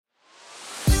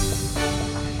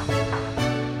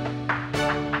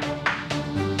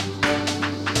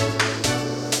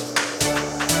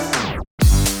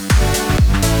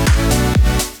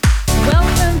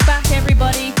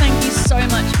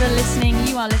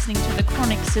listening to the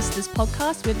Chronic Sisters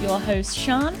podcast with your host,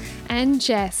 Sian. And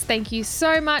Jess. Thank you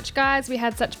so much, guys. We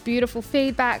had such beautiful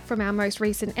feedback from our most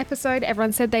recent episode.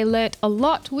 Everyone said they learnt a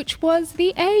lot, which was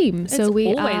the aim. It's so we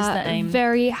always are the aim.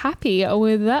 very happy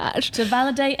with that. To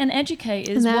validate and educate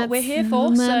is what we're here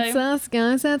for. That's So us,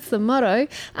 guys. That's the motto.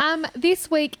 This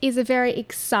week is a very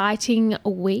exciting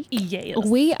week. Yes.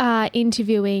 We are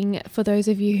interviewing, for those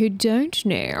of you who don't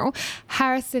know,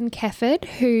 Harrison Kefford,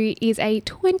 who is a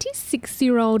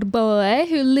 26-year-old boy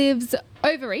who lives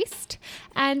over east,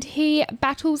 and he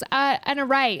battles an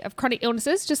array of chronic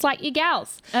illnesses just like you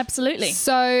gals. Absolutely.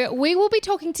 So we will be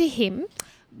talking to him,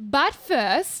 but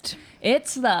first,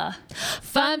 It's the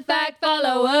fun fact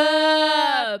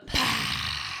follow-up.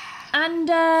 And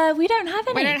we don't have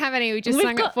any. We don't have any. We just We've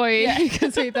sung it got- for you yeah.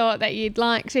 because we thought that you'd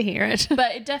like to hear it.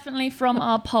 But it definitely from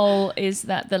our poll is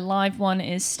that the live one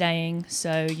is staying.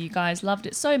 So you guys loved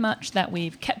it so much that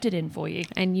we've kept it in for you.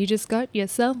 And you just got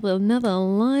yourself another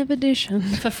live edition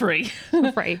For free.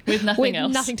 for free. With nothing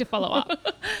else. Nothing to follow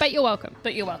up. But you're welcome.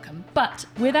 But you're welcome. But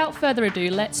without further ado,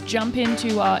 let's jump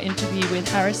into our interview with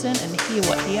Harrison and hear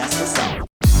what he has to say.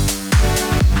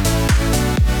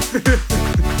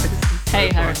 Hey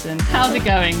Harrison, how's it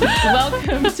going?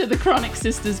 Welcome to the Chronic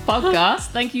Sisters podcast.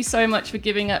 Thank you so much for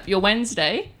giving up your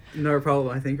Wednesday. No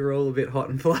problem. I think we're all a bit hot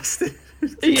and flustered.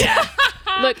 Yeah.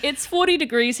 Look, it's 40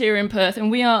 degrees here in Perth and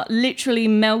we are literally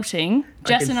melting.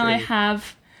 Jess and I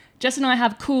have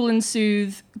Cool and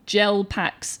Soothe gel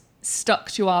packs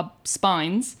stuck to our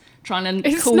spines, trying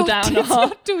to cool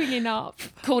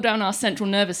down our central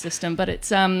nervous system, but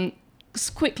it's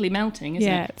quickly melting, isn't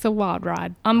it? Yeah, it's a wild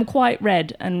ride. I'm quite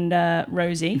red and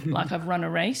rosy, like I've run a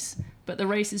race, but the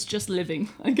race is just living,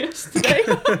 I guess, today.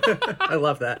 I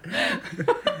love that.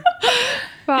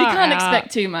 You can't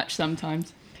expect too much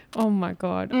sometimes. Oh my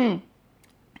God.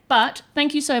 But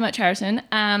thank you so much, Harrison.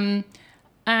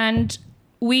 And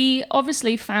we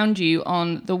obviously found you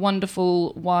on the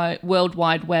wonderful World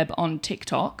Wide Web on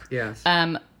TikTok. Yes.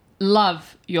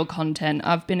 Love your content.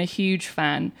 I've been a huge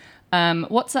fan.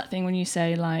 What's that thing when you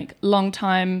say like long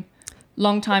time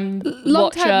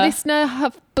watcher,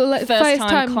 listener, first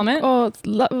time comment, or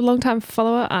long time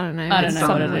follower? I don't know. I don't know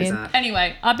what it is. that.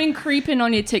 Anyway, I've been creeping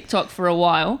on your TikTok for a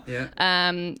while.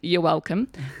 Yeah. You're welcome.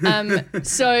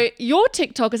 So your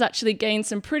TikTok has actually gained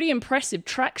some pretty impressive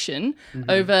traction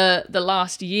over the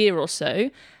last year or so.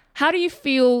 How do you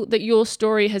feel that your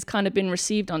story has kind of been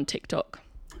received on TikTok?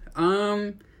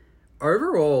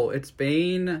 Overall, it's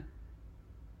been,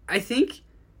 I think,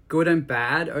 good and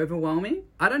bad, overwhelming.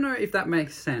 I don't know if that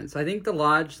makes sense. I think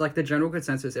the general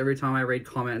consensus every time I read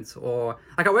comments or,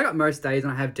 like, I wake up most days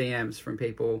and I have DMs from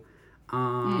people.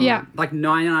 Yeah. Like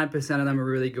 99% of them are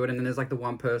really good, and then there's like the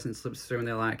one person slips through and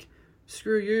they're like,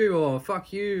 screw you or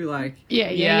fuck you, like,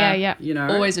 Yeah. you know.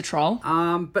 Always a troll.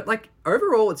 But like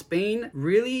overall it's been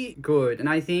really good, and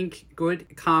I think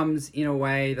good comes in a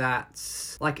way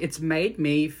that's like it's made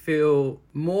me feel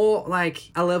more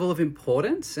like a level of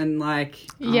importance and like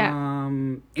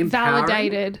empowering.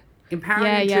 Validated.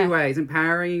 Empowering in two ways.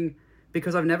 Empowering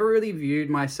because I've never really viewed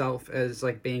myself as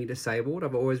like being disabled.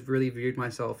 I've always really viewed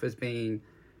myself as being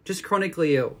just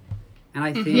chronically ill. And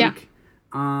I think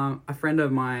a friend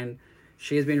of mine,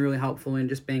 she has been really helpful in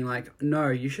just being like, no,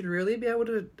 you should really be able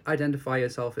to identify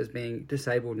yourself as being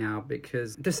disabled now,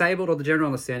 because disabled, or the general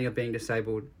understanding of being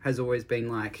disabled, has always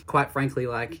been like, quite frankly,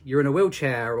 like you're in a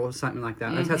wheelchair or something like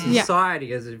that. That's how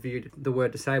society has viewed the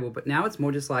word disabled. But now it's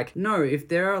more just like, no, if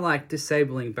there are like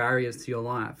disabling barriers to your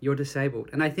life, you're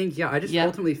disabled. And I think, I just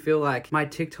ultimately feel like my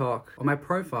TikTok or my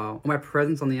profile or my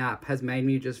presence on the app has made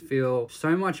me just feel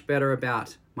so much better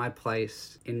about my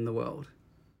place in the world.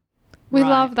 We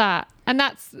love that. And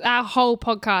that's our whole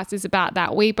podcast is about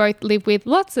that. We both live with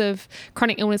lots of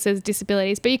chronic illnesses,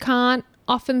 disabilities, but you can't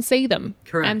often see them.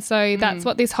 Correct. And so that's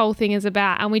what this whole thing is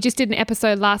about. And we just did an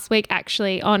episode last week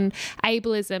actually on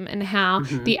ableism and how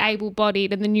the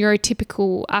able-bodied and the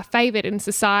neurotypical are favoured in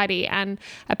society, and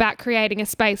about creating a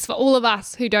space for all of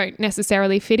us who don't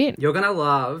necessarily fit in. You're going to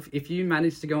love, if you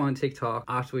manage to go on TikTok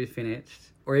after we've finished,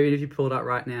 or even if you pull it up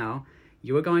right now,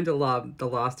 you are going to love the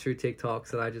last two TikToks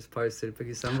that I just posted,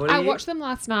 because somebody... I watched them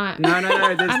last night. No.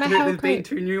 There's been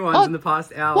two new ones in the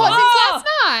past hour. What, since last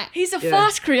night? He's a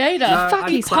fast creator. No, Fuck,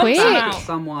 he's I quick. tagged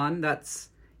someone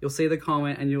you'll see the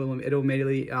comment and it'll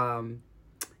immediately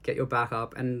get your back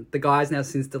up. And the guy's now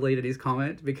since deleted his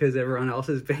comment because everyone else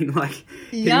has been like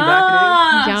hitting back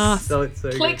at him. Yes. So it's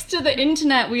so Clicks to the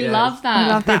internet. We Yes. love that. I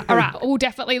love that. All right. We'll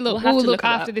definitely look. We'll have We'll to look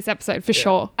look it after up. this episode for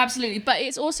sure. Absolutely. But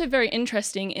it's also very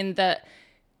interesting in that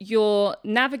you're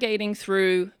navigating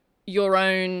through your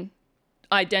own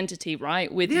identity,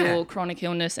 right? With your chronic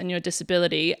illness and your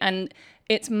disability. And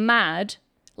it's mad.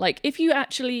 Like, if you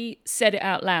actually said it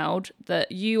out loud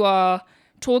that you are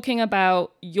talking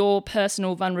about your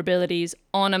personal vulnerabilities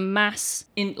on a mass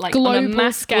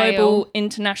global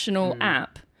international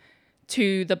app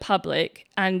to the public,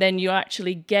 and then you're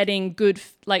actually getting a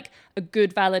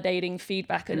good validating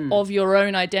feedback of your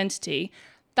own identity,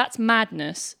 that's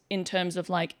madness in terms of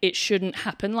like, it shouldn't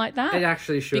happen like that. It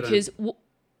actually shouldn't. Because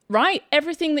right,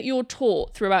 everything that you're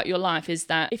taught throughout your life is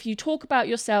that if you talk about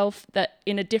yourself that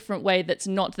in a different way that's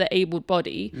not the able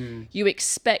body, you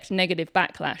expect negative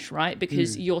backlash, right?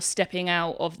 Because you're stepping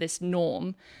out of this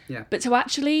norm. Yeah. But to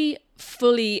actually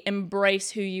fully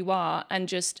embrace who you are and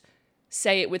just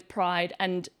say it with pride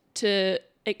and to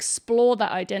explore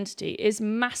that identity is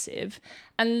massive.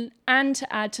 And to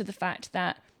add to the fact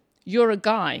that you're a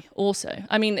guy also.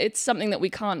 I mean, it's something that we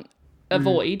can't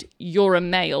avoid. You're a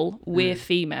male, we're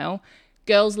female.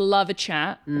 Girls love a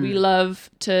chat. We love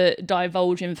to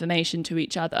divulge information to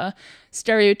each other.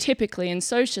 Stereotypically and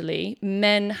socially,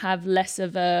 men have less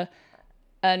of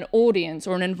an audience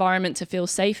or an environment to feel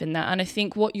safe in that. And I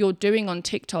think what you're doing on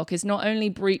TikTok is not only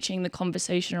breaching the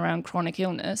conversation around chronic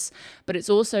illness, but it's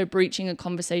also breaching a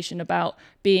conversation about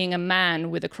being a man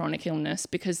with a chronic illness,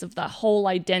 because of that whole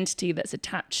identity that's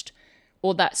attached,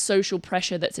 or that social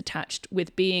pressure that's attached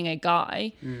with being a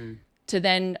guy, to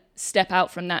then step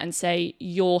out from that and say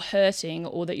you're hurting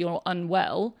or that you're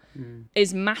unwell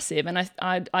is massive. And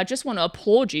I just want to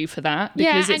applaud you for that,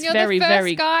 because it's and you're very, the first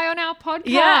very guy on our podcast,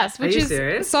 Yeah. which Are you is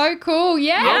serious? so cool.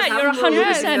 Yeah, you're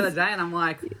 100%. The other day, and I'm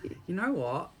like, you know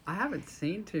what? I haven't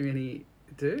seen too many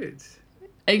dudes.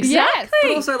 exactly.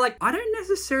 But also, like, I don't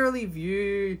necessarily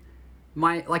view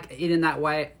my it in that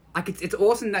way. Like, it's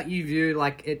awesome that you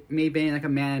view me being like a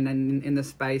man and in the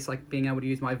space, like being able to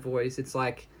use my voice. It's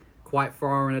like quite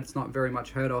foreign. It's not very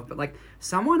much heard of. But like,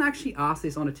 someone actually asked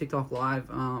this on a TikTok live,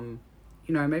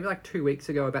 maybe like 2 weeks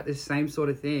ago, about this same sort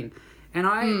of thing.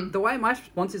 And the way my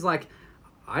response is like,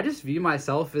 I just view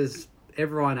myself as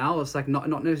everyone else, like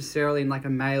not necessarily in like a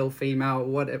male,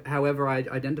 female, however I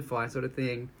identify, sort of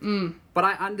thing. But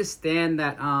I understand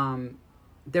that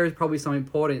there is probably some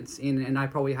importance in, and I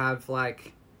probably have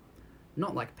like,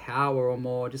 not like power or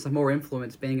more, just like more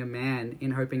influence being a man,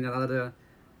 in hoping that other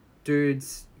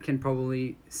dudes can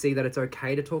probably see that it's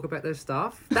okay to talk about their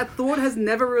stuff. That thought has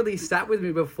never really sat with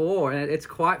me before, and it's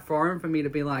quite foreign for me to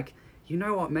be like, you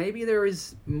know what, maybe there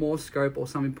is more scope or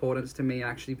some importance to me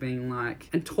actually being like,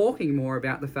 and talking more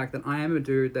about the fact that I am a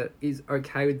dude that is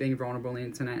okay with being vulnerable on the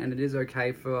internet, and it is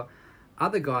okay for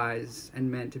other guys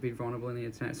and men to be vulnerable on the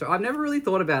internet. So I've never really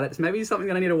thought about it. It's maybe something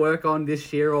that I need to work on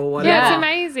this year or whatever. Yeah, it's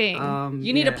amazing.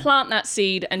 You need to plant that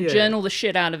seed and journal the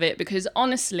shit out of it, because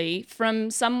honestly,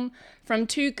 from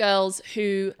two girls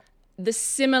who the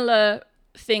similar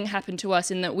thing happened to us,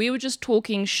 in that we were just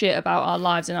talking shit about our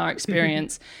lives and our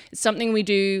experience. It's something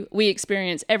we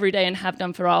experience every day and have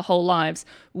done for our whole lives.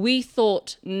 We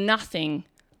thought nothing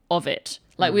of it.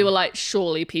 Like, we were like,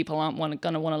 surely people aren't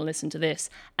going to want to listen to this.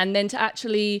 And then to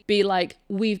actually be like,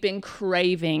 we've been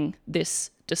craving this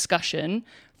discussion.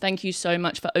 Thank you so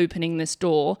much for opening this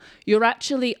door. You're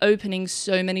actually opening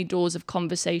so many doors of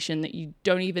conversation that you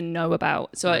don't even know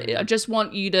about. So I just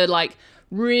want you to like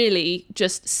really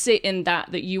just sit in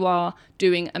that you are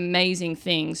doing amazing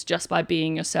things just by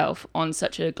being yourself on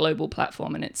such a global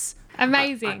platform. And it's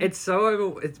amazing. It's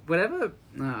whatever.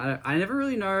 I never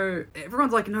really know.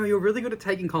 Everyone's like, no, you're really good at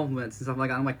taking compliments and stuff like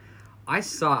that. I'm like, I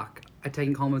suck at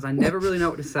taking compliments. I never really know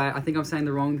what to say. I think I'm saying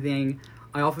the wrong thing.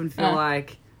 I often feel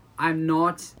like I'm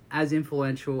not as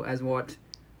influential as what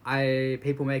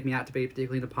people make me out to be,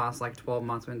 particularly in the past like 12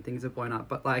 months when things have blown up.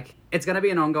 But like, it's going to be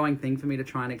an ongoing thing for me to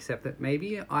try and accept that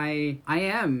maybe I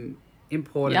am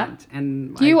important,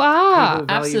 and you are people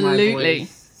value absolutely. my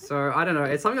voice. So I don't know.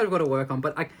 It's something I've got to work on,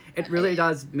 but it really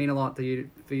does mean a lot for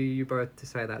you both to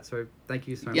say that. So thank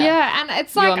you so much. Yeah, and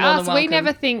it's like us. We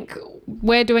never think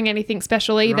we're doing anything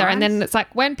special either. Right? And then it's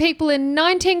like when people in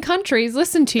 19 countries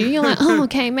listen to you, you're like, oh,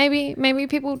 okay, maybe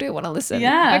people do want to listen.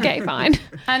 Yeah. Okay, fine.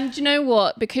 And you know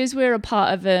what? Because we're a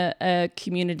part of a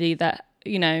community that,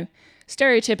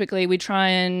 stereotypically we try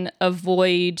and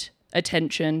avoid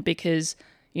attention because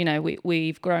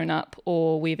we've grown up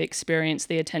or we've experienced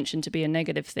the attention to be a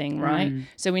negative thing, right?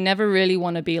 So we never really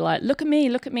want to be like, look at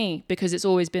me, because it's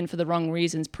always been for the wrong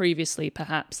reasons previously,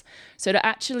 perhaps. So to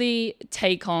actually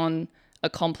take on a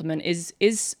compliment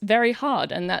is very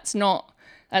hard, and that's not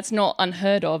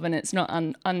unheard of, and it's not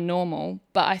unnormal.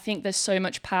 But I think there's so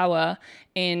much power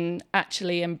in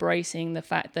actually embracing the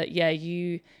fact that,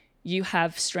 you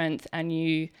have strength and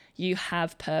you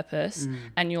have purpose,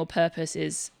 and your purpose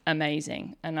is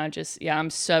amazing. And I'm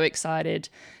so excited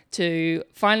to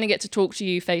finally get to talk to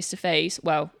you face to face.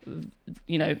 Well,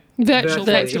 virtual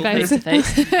face to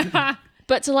face.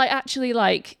 But to like actually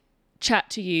like chat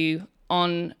to you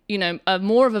on, a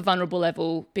more of a vulnerable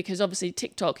level, because obviously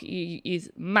TikTok is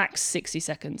max 60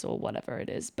 seconds or whatever it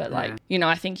is. But like,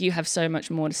 I think you have so much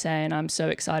more to say, and I'm so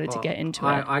excited to get into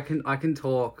it. I can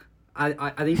talk.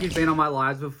 I think you've been on my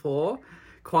lives before.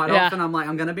 Quite often I'm like,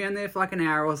 I'm going to be on there for like an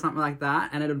hour or something like that,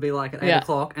 and it'll be like at 8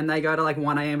 o'clock, and they go to like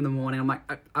 1 a.m. in the morning. I'm like,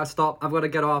 I stop. I've got to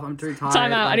get off. I'm too tired.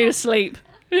 Time out. Like, I need to sleep.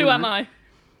 Who am I?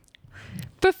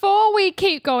 Before we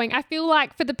keep going, I feel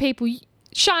like for the people,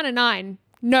 Sean and I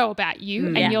know about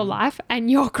you and your life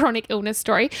and your chronic illness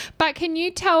story, but can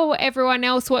you tell everyone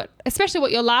else especially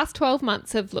what your last 12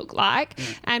 months have looked like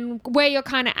and where you're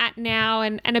kind of at now,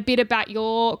 and a bit about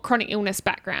your chronic illness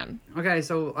background? Okay,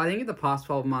 so I think in the past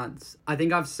 12 months, I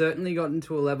think I've certainly gotten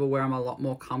to a level where I'm a lot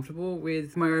more comfortable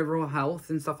with my overall health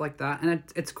and stuff like that. And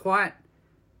it's quite,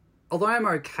 although I'm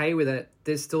okay with it,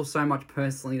 there's still so much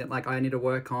personally that like I need to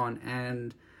work on,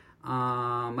 and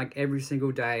like every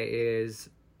single day is,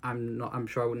 I'm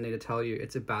sure I wouldn't need to tell you,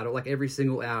 it's a battle. Like every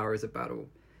single hour is a battle,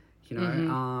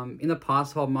 in the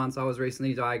past 12 months, I was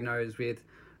recently diagnosed with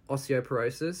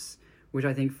osteoporosis, which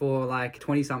I think for like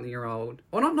 20-something-year-old,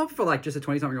 or not for like just a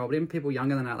 20-something-year-old, but even people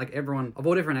younger than that, like everyone of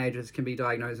all different ages can be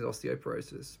diagnosed with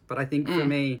osteoporosis. But I think for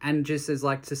me, and just as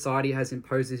like society has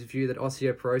imposed this view that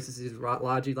osteoporosis is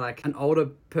largely like an older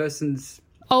person's...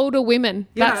 Older women.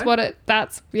 That's Totally.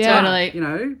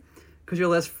 Because you're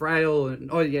less frail,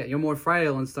 and you're more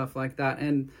frail and stuff like that.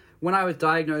 And when I was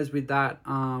diagnosed with that,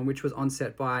 which was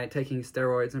onset by taking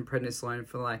steroids and prednisolone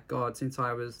for like since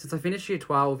I finished year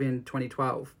 12 in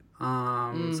 2012. So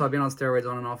I've been on steroids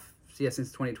on and off since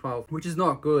 2012, which is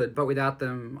not good. But without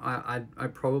them, I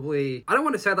probably, I don't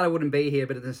want to say that I wouldn't be here,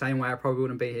 but in the same way I probably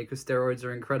wouldn't be here, because steroids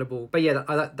are incredible. But yeah,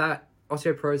 that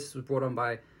osteoporosis was brought on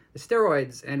by the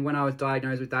steroids, and when I was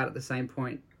diagnosed with that at the same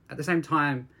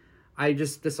time, I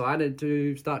just decided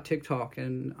to start TikTok,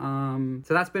 and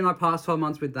so that's been my past 12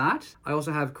 months with that. I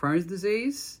also have Crohn's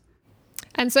disease.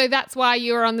 And so that's why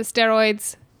you were on the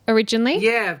steroids originally?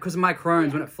 Yeah, because of my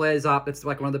Crohn's, when it flares up, it's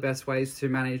like one of the best ways to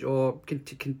manage or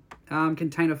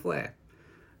contain a flare.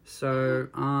 So,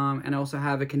 and I also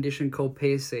have a condition called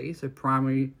PSC, so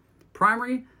primary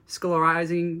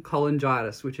sclerosing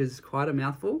cholangitis, which is quite a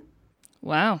mouthful.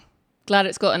 Wow. Glad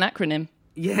it's got an acronym.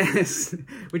 Yes,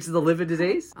 which is the liver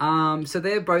disease. So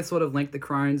they're both sort of linked, the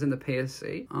Crohn's and the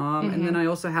PSC. And then I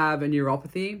also have a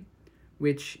neuropathy,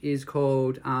 which is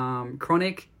called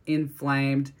chronic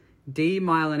inflamed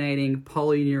demyelinating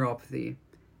polyneuropathy.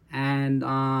 And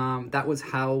that was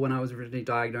hell when I was originally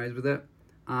diagnosed with it.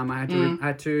 I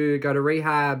had to go to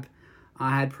rehab.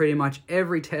 I had pretty much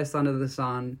every test under the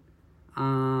sun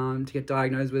to get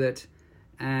diagnosed with it.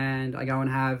 And I go and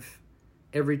have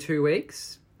every 2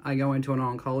 weeks, I go into an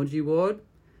oncology ward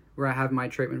where I have my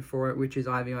treatment for it, which is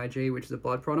IVIG, which is a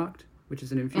blood product, which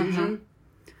is an infusion.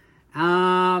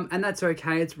 And that's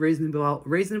okay. It's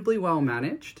reasonably well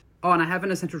managed. Oh, and I have an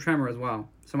essential tremor as well.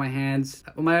 So my hands,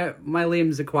 my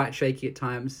limbs are quite shaky at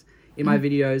times. In my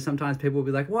videos, sometimes people will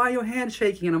be like, why are your hands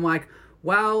shaking? And I'm like,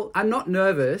 well, I'm not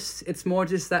nervous. It's more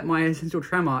just that my essential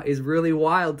tremor is really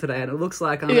wild today, and it looks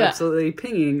like I'm absolutely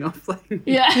pinging off. Like...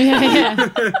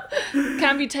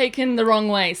 Can be taken the wrong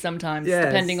way sometimes,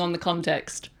 depending on the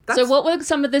context. So what were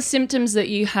some of the symptoms that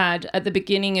you had at the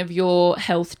beginning of your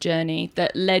health journey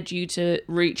that led you to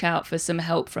reach out for some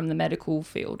help from the medical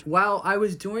field? Well, I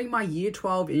was doing my year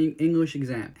 12 English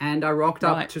exam, and I rocked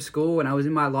up to school, and I was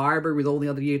in my library with all the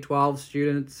other year 12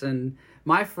 students, and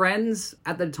my friends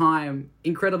at the time,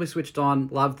 incredibly switched on,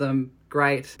 loved them,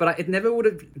 great. But it never would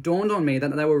have dawned on me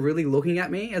that they were really looking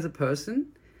at me as a person,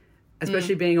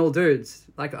 especially being all dudes.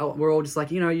 Like, we're all just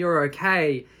like, you're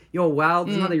okay, you're well,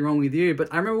 there's nothing wrong with you.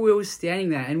 But I remember we were standing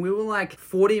there, and we were like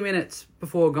 40 minutes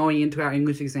before going into our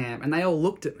English exam, and they all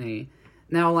looked at me,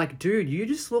 and they were like, dude, you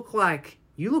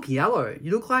look yellow.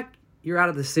 You look like you're out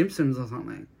of The Simpsons or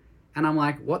something. And I'm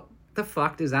like, what the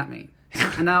fuck does that mean?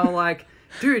 And they were like,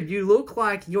 dude, you look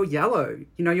like you're yellow.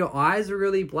 Your eyes are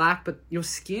really black, but your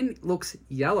skin looks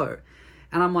yellow.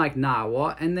 And I'm like, nah,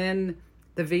 what? And then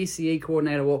the VCE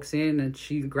coordinator walks in, and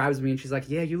she grabs me, and she's like,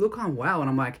 yeah, you look unwell. And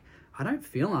I'm like, I don't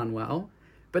feel unwell.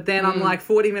 But then I'm like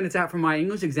 40 minutes out from my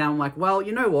English exam. I'm like, well,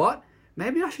 you know what?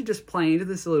 Maybe I should just play into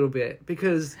this a little bit,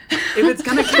 because if it's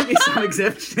going to give me some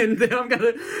exemption, then I'm going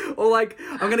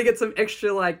to get some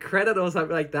extra like credit or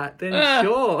something like that, then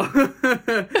sure.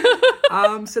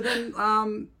 So then,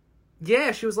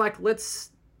 she was like,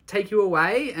 let's take you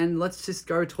away and let's just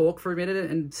go talk for a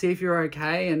minute and see if you're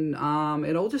okay. And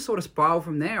it all just sort of spiraled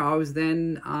from there. I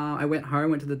went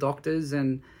home, went to the doctors,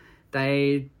 and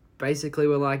they basically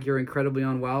were like, you're incredibly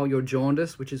unwell, you're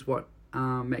jaundiced, which is what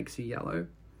makes you yellow.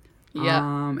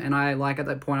 Yeah. And I, like, at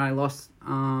that point, I lost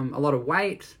a lot of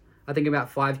weight. I think about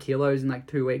 5 kilos in like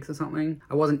 2 weeks or something.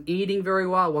 I wasn't eating very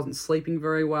well. I wasn't sleeping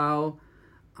very well.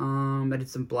 I did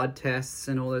some blood tests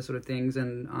and all those sort of things.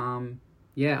 And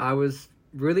I was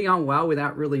really unwell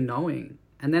without really knowing.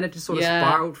 And then it just sort of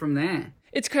spiraled from there.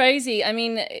 It's crazy. I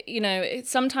mean, you know,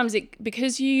 sometimes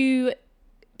because you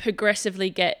progressively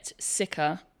get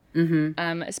sicker,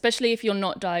 especially if you're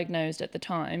not diagnosed at the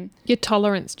time. Your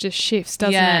tolerance just shifts,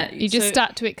 doesn't it? You just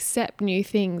start to accept new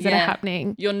things that are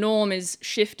happening. Your norm is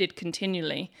shifted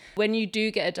continually. When you do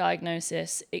get a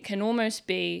diagnosis, it can almost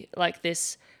be like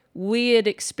this weird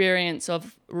experience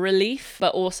of relief,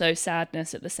 but also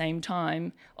sadness at the same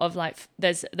time, of like,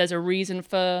 there's a reason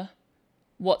for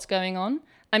what's going on.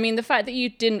 I mean, the fact that you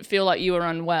didn't feel like you were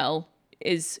unwell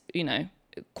is, you know,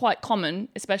 quite common,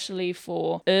 especially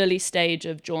for early stage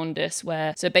of jaundice,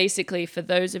 so basically, for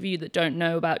those of you that don't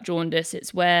know about jaundice,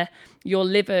 it's where your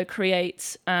liver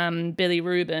creates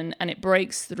bilirubin and it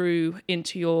breaks through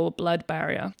into your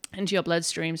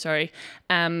bloodstream,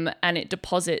 and it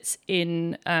deposits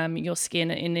in your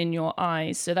skin and in your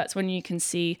eyes. So that's when you can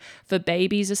see, for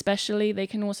babies especially, they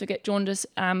can also get jaundice,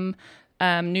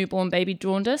 newborn baby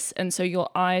jaundice, and so your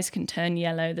eyes can turn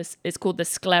yellow. This it's called the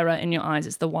sclera in your eyes.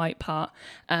 It's the white part,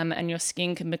 and your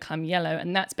skin can become yellow,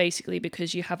 and that's basically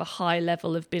because you have a high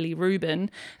level of bilirubin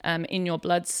in your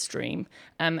bloodstream,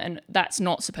 and that's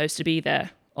not supposed to be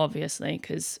there, obviously,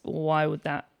 because why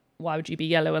would you be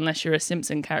yellow unless you're a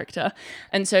Simpson character?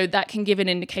 And so that can give an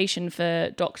indication for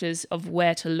doctors of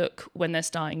where to look when they're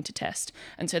starting to test.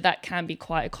 And so that can be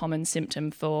quite a common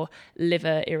symptom for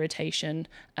liver irritation,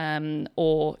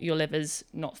 or your liver's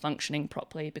not functioning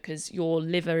properly, because your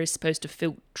liver is supposed to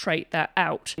filtrate that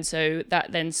out. And so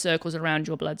that then circles around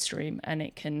your bloodstream and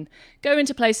it can go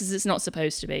into places it's not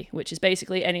supposed to be, which is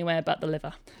basically anywhere but the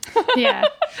liver. Yeah.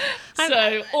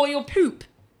 Or your poop.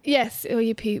 Yes, or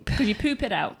you poop. Because you poop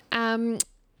it out.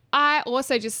 I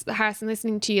also just, Harrison,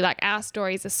 listening to you, like, our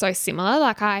stories are so similar.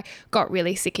 Like, I got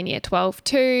really sick in year 12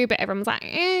 too, but everyone's like,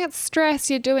 it's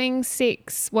stress, you're doing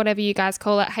 6, whatever you guys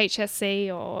call it, HSC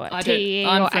or TE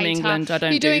I'm or from ATAR. England,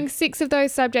 You're doing 6 of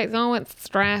those subjects. Oh, it's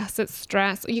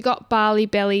stress. You got barley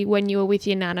belly when you were with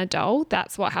your Nana doll.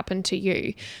 That's what happened to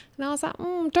you. And I was like,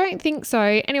 don't think so.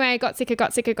 Anyway, I got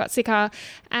sicker.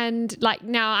 And like,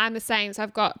 now I'm the same. So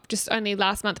I've got just only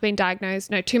last month been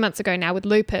diagnosed, 2 months ago now, with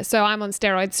lupus. So I'm on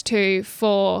steroids too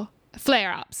for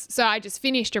flare-ups. So I just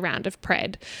finished a round of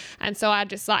pred. And so I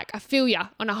just I feel ya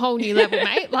on a whole new level,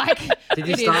 mate. Like, did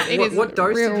you start, what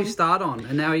dose did you start on?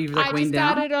 And now you've weaned down? I just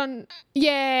started on,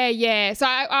 yeah. So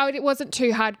it wasn't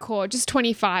too hardcore, just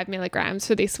 25 milligrams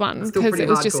for this one. Still pretty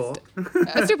hardcore.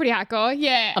 It's still pretty hardcore,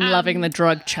 yeah. I'm loving the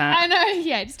drug chat. I know,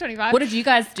 yeah, just 25. What did you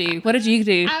guys do? But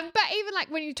even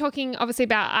like when you're talking obviously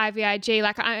about IVIG,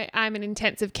 like I'm an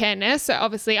intensive care nurse, so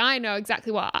obviously I know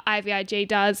exactly what IVIG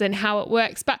does and how it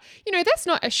works. But that's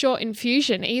not a short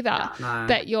infusion either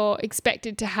that you're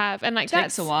expected to have. And like,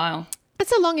 takes a while.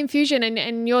 It's a long infusion,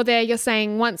 and you're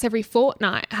saying once every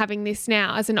fortnight having this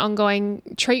now as an ongoing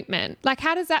treatment. Like,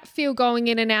 how does that feel going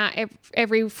in and out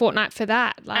every fortnight for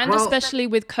that? Especially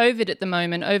with COVID at the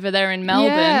moment over there in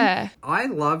Melbourne. Yeah. I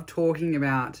love talking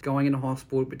about going into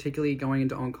hospital, particularly going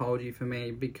into oncology for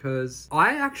me, because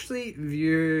I actually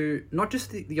view not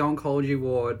just the oncology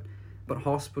ward, but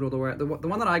hospital, the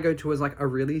one that I go to is like a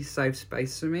really safe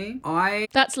space for me.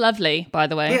 That's lovely, by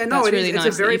the way. Yeah, no, that's really nice.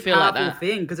 It's a very powerful like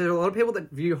thing, because there's a lot of people that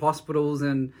view hospitals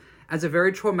and as a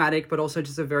very traumatic, but also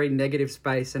just a very negative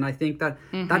space. And I think that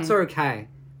that's okay,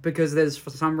 because there's, for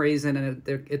some reason, and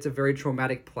it's a very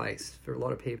traumatic place for a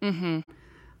lot of people.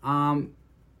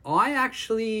 I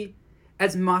actually,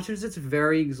 as much as it's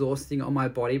very exhausting on my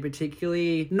body,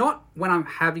 particularly not when I'm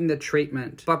having the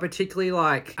treatment, but particularly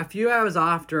like a few hours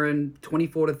after and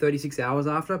 24 to 36 hours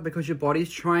after, because your body's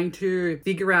trying to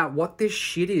figure out what this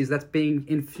shit is that's being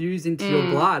infused into your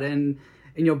blood and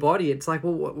in your body. It's like,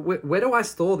 well, where do I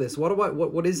store this?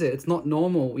 What is it? It's not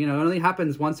normal. It only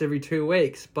happens once every 2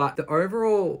 weeks. But the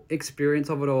overall experience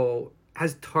of it all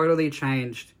has totally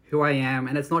changed who I am.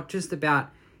 And it's not just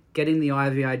about getting the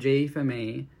IVIG for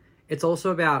me. It's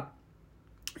also about,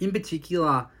 in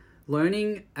particular,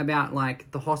 learning about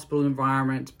like the hospital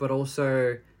environment, but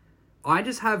also I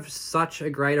just have such a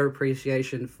greater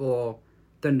appreciation for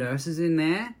the nurses in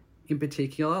there in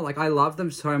particular. Like, I love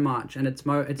them so much, and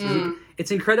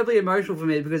it's incredibly emotional for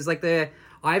me, because like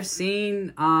I've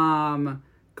seen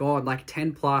like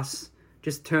 10 plus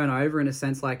just turn over, in a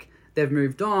sense, like they've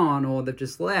moved on or they've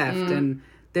just left, and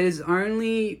there's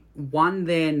only one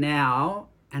there now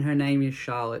and her name is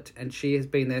Charlotte, and she has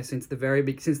been there since the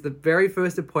very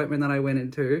first appointment that I went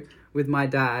into with my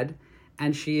dad,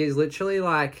 and she is literally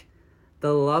like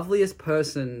the loveliest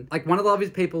person, like one of the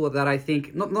loveliest people that I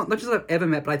think not just I've ever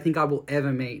met, but I think I will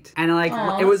ever meet. And like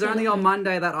it was only on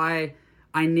Monday that I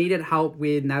needed help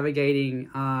with navigating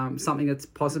something that's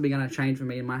possibly going to change for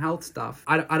me in my health stuff.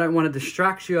 I don't want to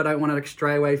distract you. I don't want to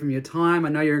stray away from your time. I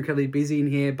know you're incredibly busy in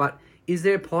here, but is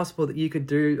there possible that you could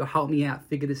help me out,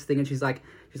 figure this thing? And she's like,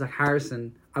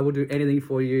 Harrison, I will do anything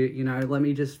for you. You know, let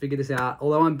me just figure this out.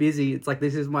 Although I'm busy, it's like,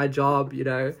 this is my job, you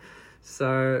know?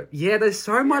 So yeah, there's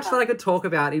so much that I could talk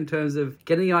about in terms of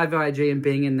getting the IVIG and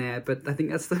being in there, but I think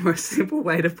that's the most simple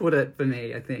way to put it for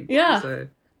me, I think. Yeah. So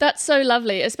that's so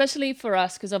lovely, especially for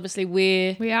us, because obviously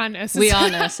we are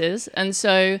nurses. And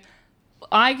so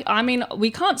I mean, we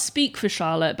can't speak for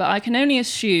Charlotte, but I can only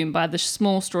assume by the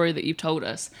small story that you've told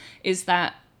us is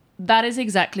that is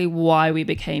exactly why we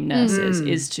became nurses,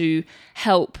 is to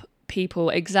help people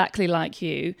exactly like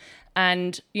you.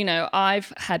 And, you know,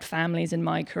 I've had families in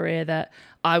my career that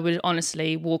I would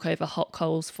honestly walk over hot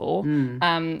coals for,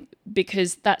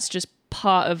 because that's just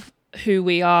part of who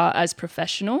we are as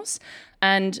professionals.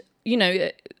 And, you know,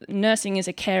 nursing is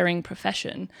a caring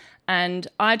profession. And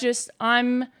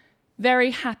I'm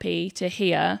very happy to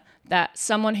hear that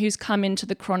someone who's come into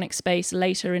the chronic space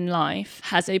later in life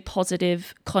has a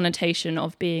positive connotation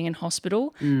of being in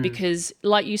hospital, because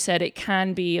like you said, it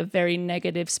can be a very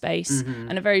negative space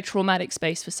and a very traumatic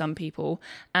space for some people.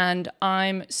 And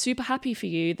I'm super happy for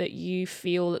you that you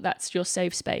feel that that's your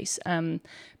safe space.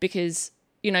 Because,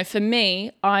 you know, for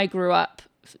me, I grew up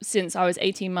since I was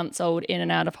 18 months old in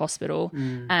and out of hospital,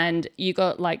 and you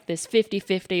got like this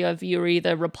 50-50 of you're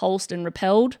either repulsed and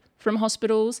repelled from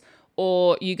hospitals,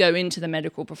 or you go into the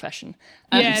medical profession.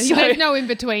 So there's no in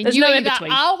between. There's you no either in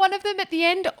between. are one of them at the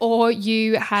end, or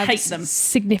you have hate them.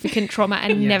 Significant trauma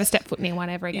and never step foot near one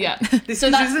ever again. Yeah. This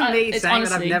isn't me saying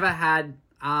that I've never had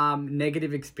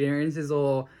negative experiences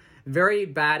or very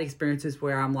bad experiences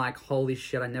where I'm like, holy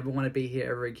shit, I never want to be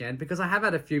here ever again, because I have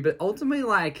had a few, but ultimately,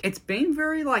 like, it's been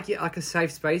very like a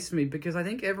safe space for me, because I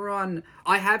think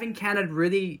I have encountered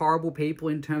really horrible people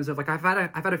in terms of like, I've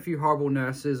had a few horrible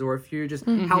nurses or a few just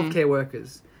healthcare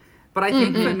workers, but I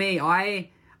think for me,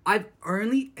 I've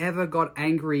only ever got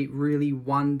angry really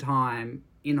one time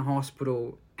in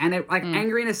hospital, and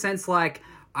angry in a sense like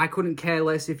I couldn't care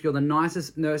less if you're the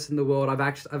nicest nurse in the world.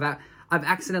 I've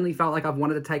accidentally felt like I've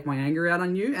wanted to take my anger out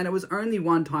on you, and it was only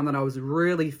one time that I was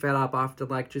really fed up after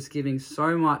like just giving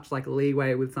so much like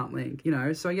leeway with something, you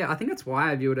know. So yeah, I think that's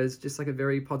why I view it as just like a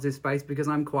very positive space, because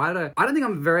I don't think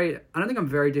I'm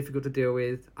very difficult to deal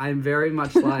with. I'm very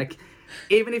much like,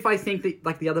 even if I think that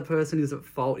like the other person is at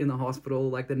fault in the hospital,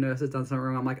 like the nurse has done something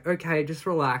wrong, I'm like, okay, just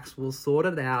relax, we'll sort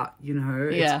it out, you know,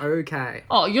 it's okay.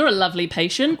 Oh, you're a lovely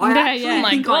patient. I actually oh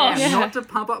my think gosh. I am, not to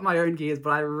pump up my own gears,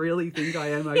 but I really think I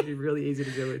am actually really easy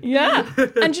to deal with. Yeah.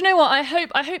 And you know what? I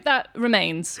hope that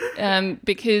remains,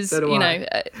 because, you know,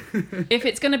 if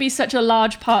it's going to be such a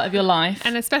large part of your life.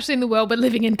 And especially in the world we're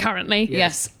living in currently.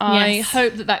 Yes. I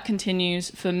hope that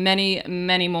continues for many,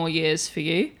 many more years for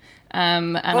you.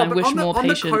 And I wish more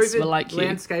patients were like you. On the COVID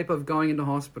landscape of going into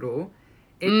hospital,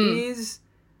 it is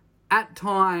at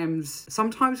times,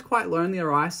 sometimes quite lonely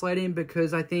or isolating,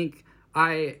 because I think,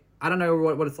 I don't know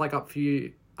what it's like up for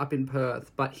you up in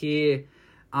Perth, but here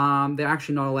they're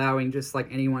actually not allowing just like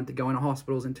anyone to go into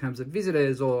hospitals in terms of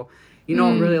visitors, or you're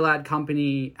not really allowed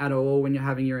company at all when you're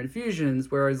having your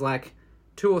infusions, whereas like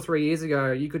 2 or 3 years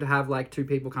ago, you could have like 2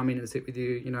 people come in and sit with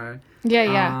you, you know.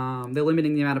 Yeah. They're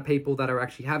limiting the amount of people that are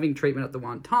actually having treatment at the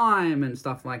one time and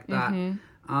stuff like that.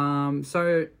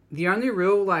 So the only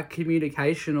real like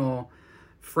communication or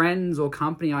friends or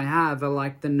company I have are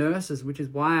like the nurses, which is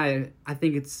why I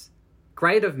think it's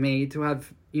great of me to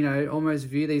have, you know, almost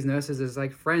view these nurses as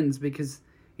like friends, because,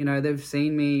 you know, they've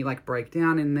seen me like break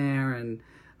down in there and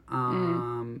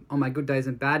on my good days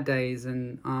and bad days.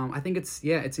 And I think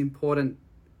it's important.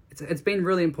 It's been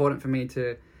really important for me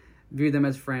to view them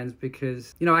as friends,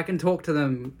 because, you know, I can talk to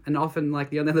them, and often like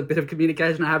the only other bit of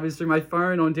communication I have is through my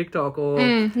phone on TikTok or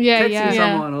texting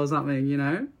someone or something, you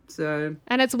know. So,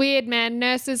 and it's weird, man.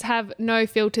 Nurses have no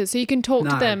filters, so you can talk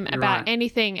to them about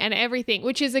anything and everything,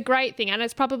 which is a great thing. And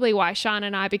it's probably why Sian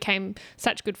and I became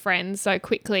such good friends so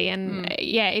quickly. And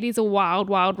it is a wild,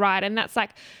 wild ride. And that's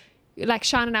like, like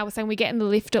Sean and I were saying, we get in the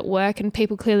lift at work and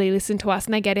people clearly listen to us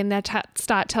and they get in there,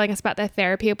 start telling us about their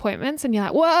therapy appointments, and you're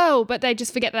like, whoa, but they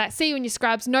just forget that. See you in your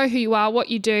scrubs, know who you are, what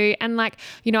you do. And like,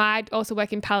 you know, I also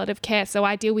work in palliative care, so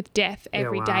I deal with death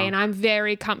every day, and I'm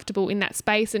very comfortable in that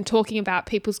space and talking about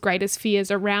people's greatest fears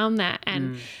around that.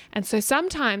 And so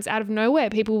sometimes out of nowhere,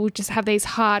 people will just have these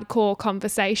hardcore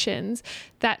conversations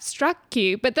that struck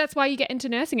you, but that's why you get into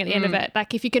nursing at the end of it.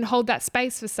 Like if you can hold that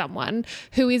space for someone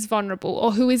who is vulnerable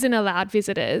or who isn't allowed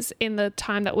visitors in the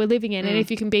time that we're living in, and if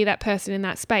you can be that person in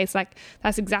that space, like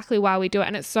that's exactly why we do it.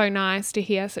 And it's so nice to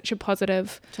hear such a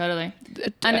positive, totally,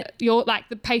 and you're like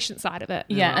the patient side of it.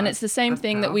 Yeah, and it's the same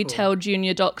thing that we tell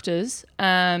junior doctors,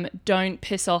 don't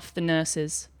piss off the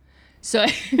nurses. So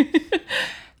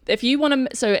if you want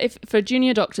to, so if for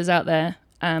junior doctors out there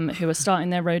who are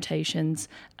starting their rotations,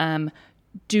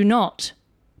 do not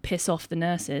piss off the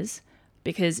nurses,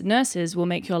 because nurses will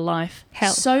make your life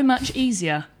so much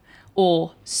easier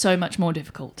or so much more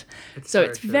difficult.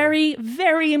 It's very,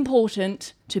 very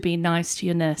important to be nice to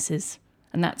your nurses.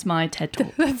 And that's my TED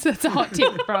Talk. That's a hot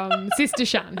tip from Sister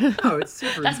Shan. Oh, it's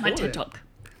super That's my TED Talk.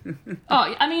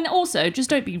 Oh, I mean, also, just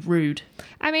don't be rude.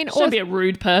 I mean, don't be a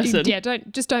rude person. Yeah,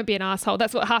 don't be an asshole.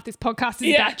 That's what half this podcast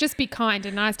is about. Just be kind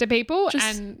and nice to people,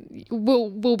 and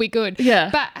we'll be good.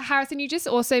 Yeah. But Harrison, you just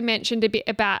also mentioned a bit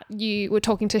about, you were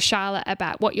talking to Charlotte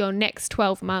about what your next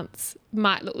 12 months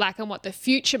might look like and what the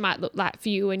future might look like for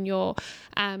you and your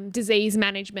disease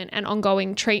management and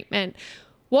ongoing treatment.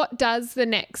 What does the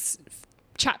next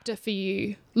chapter for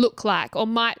you look like or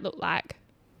might look like?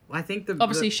 I think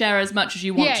obviously share as much as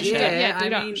you want to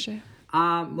share. Share.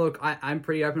 Look, I'm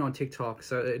pretty open on TikTok,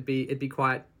 so it'd be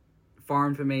quite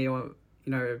foreign for me, or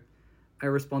you know,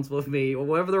 irresponsible for me, or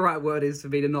whatever the right word is for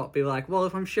me to not be like, well,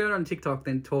 if I'm sharing on TikTok,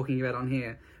 then talking about it on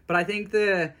here. But I think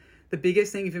the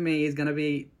biggest thing for me is going to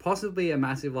be possibly a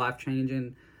massive life change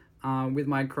in with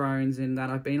my Crohn's, in that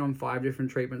I've been on 5 different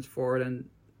treatments for it, and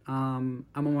I'm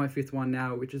on my 5th one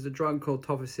now, which is a drug called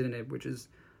tofacitinib, which is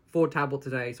 4 tablets a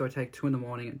day, so I take 2 in the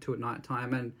morning and 2 at night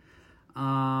time,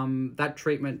 and that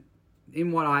treatment,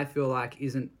 in what I feel like,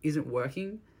 isn't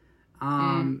working.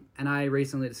 And I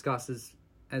recently discussed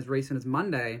as recent as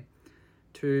Monday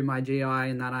to my GI,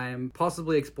 and that I am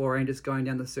possibly exploring just going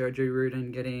down the surgery route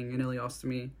and getting an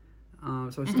ileostomy,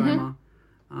 so a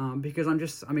stoma, because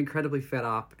I'm incredibly fed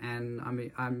up, and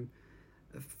I'm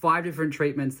 5 different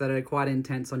treatments that are quite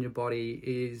intense on your body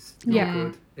is not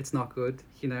good. It's not good,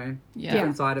 you know.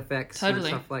 Different side effects and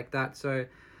stuff like that. So,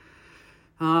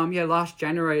 last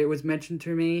January it was mentioned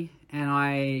to me, and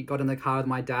I got in the car with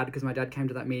my dad, because my dad came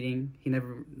to that meeting.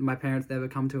 My parents never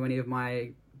come to any of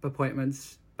my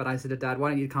appointments, but I said to Dad,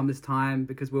 why don't you come this time,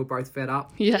 because we were both fed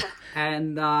up. Yeah.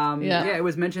 And it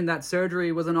was mentioned that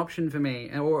surgery was an option for me,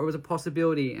 or it was a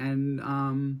possibility, and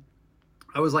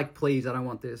I was like, please, I don't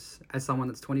want this. As someone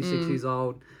that's 26 years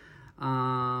old,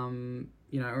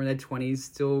 you know, or in their 20s,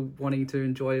 still wanting to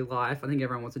enjoy life. I think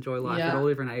everyone wants to enjoy life at all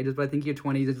different ages, but I think your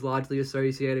 20s is largely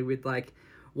associated with like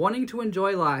wanting to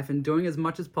enjoy life and doing as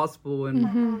much as possible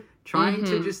and trying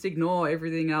to just ignore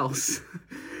everything else.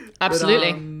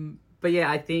 Absolutely. But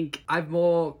yeah, I think I've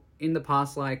more in the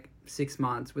past like 6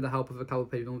 months, with the help of a couple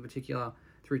of people in particular,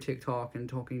 through TikTok and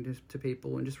talking to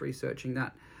people and just researching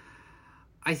that,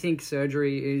 I think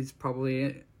surgery is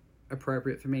probably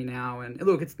appropriate for me now. And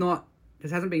look, it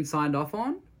hasn't been signed off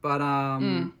on, but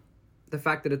the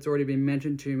fact that it's already been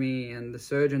mentioned to me, and the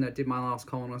surgeon that did my last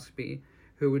colonoscopy,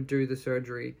 who would do the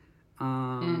surgery,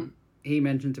 he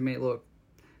mentioned to me, look,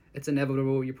 it's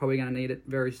inevitable. You're probably going to need it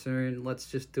very soon. Let's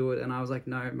just do it. And I was like,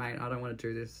 no, mate, I don't want to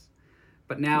do this.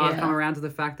 But now I've come around to the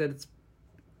fact that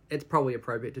it's probably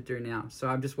appropriate to do now. So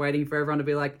I'm just waiting for everyone to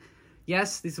be like,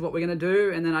 yes, this is what we're going to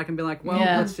do. And then I can be like, well,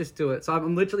 let's just do it. So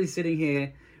I'm literally sitting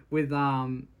here with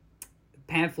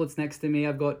pamphlets next to me.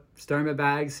 I've got stoma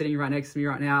bags sitting right next to me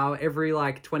right now. Every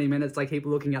like 20 minutes, I keep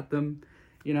looking at them,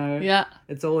 you know. Yeah.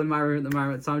 It's all in my room at the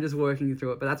moment. So I'm just working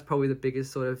through it. But that's probably the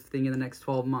biggest sort of thing in the next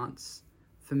 12 months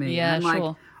for me. Yeah, and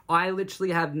like, I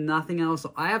literally have nothing else.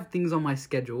 I have things on my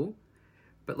schedule,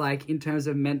 but like in terms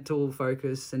of mental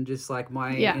focus and just like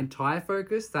my entire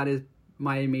focus, that is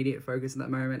my immediate focus at that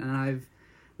moment. And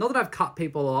not that I've cut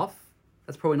people off,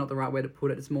 that's probably not the right way to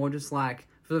put it. It's more just like,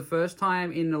 for the first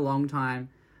time in a long time,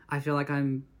 I feel like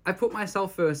I put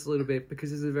myself first a little bit,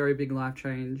 because this is a very big life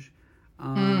change.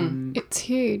 It's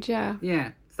huge, yeah. Yeah,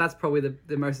 so that's probably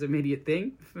the most immediate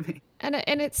thing for me.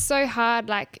 And it's so hard,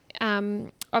 like,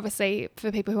 obviously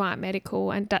for people who aren't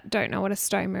medical and don't know what a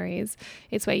stoma is,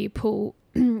 it's where you pull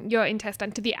your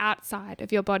intestine to the outside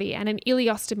of your body, and an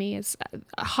ileostomy is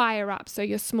higher up, so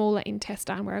your smaller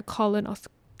intestine, where a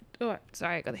oh,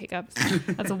 sorry, I got the hiccups.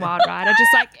 That's a wild ride.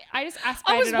 I just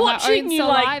aspirated on my own you,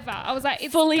 saliva. I was like,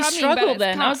 it's fully coming, struggle but it's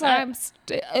then. I was like,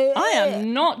 I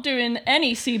am not doing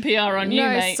any CPR on you,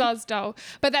 mate. No, sozdol.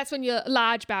 But that's when your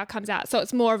large bowel comes out. So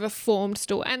it's more of a formed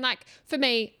stool. And like for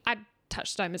me, I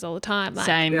touch stomas all the time. Like,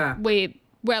 Same. Yeah.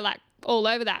 We're like all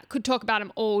over that. Could talk about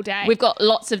them all day. We've got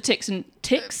lots of tips and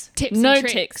tricks. No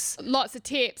tricks. ticks. Lots of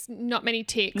tips, not many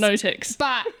ticks. No ticks.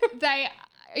 But they,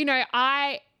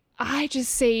 I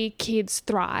just see kids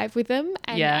thrive with them.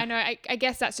 And Yeah. I know, I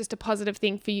guess that's just a positive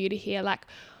thing for you to hear. Like,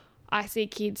 I see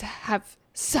kids have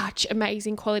such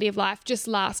amazing quality of life. Just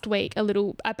last week,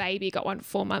 a baby got one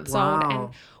 4 months old, and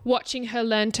watching her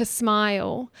learn to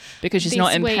smile Because she's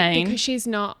not in pain. Because she's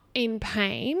not in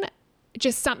pain.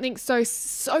 Just something so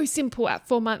simple at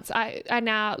 4 months. I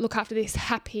now look after this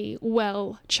happy,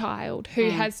 well child who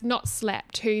has not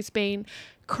slept, who's been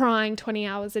crying 20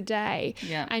 hours a day,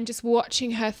 and just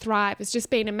watching her thrive has just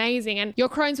been amazing. And your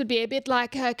Crohn's would be a bit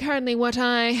like currently what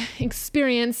I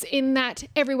experience, in that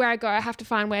everywhere I go I have to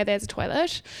find where there's a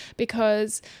toilet,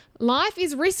 because life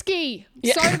is risky,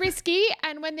 so risky.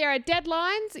 And when there are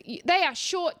deadlines, they are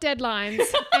short deadlines,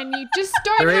 and you just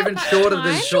don't They're have even much shorter time.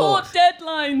 than short.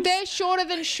 deadlines. They're shorter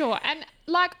than short. And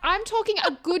like, I'm talking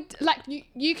a good, like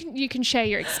you can share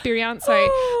your experience. So,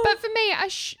 but for me,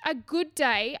 a good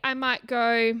day, I might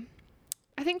go,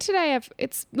 I think today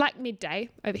it's like midday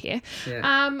over here.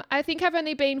 Yeah. I think I've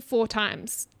only been 4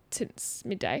 times since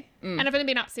midday, and I've only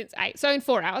been up since 8, so in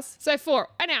 4 hours, so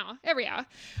an hour every hour.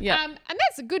 And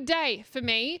that's a good day for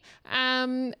me.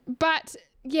 But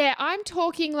yeah, I'm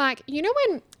talking like,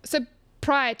 so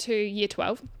prior to year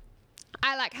 12,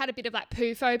 I like had a bit of like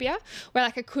poo phobia, where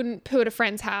like I couldn't poo at a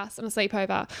friend's house on a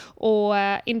sleepover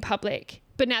or in public.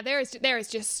 But now there is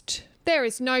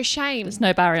no shame. There's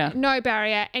no barrier. No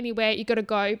barrier anywhere. You got to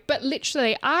go. But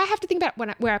literally, I have to think about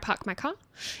where I park my car.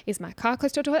 Is my car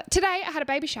close to a toilet? Today, I had a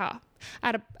baby shower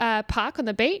at a park on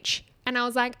the beach, and I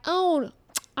was like, oh,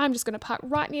 I'm just going to park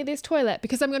right near this toilet,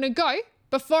 because I'm going to go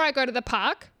before I go to the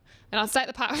park, and I'll stay at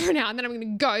the park for an hour, and then I'm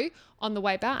going to go on the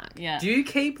way back. Yeah. Do you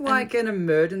keep like an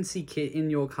emergency kit in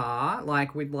your car,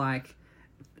 like with like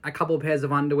a couple of pairs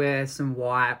of underwear, some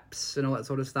wipes, and all that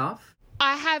sort of stuff?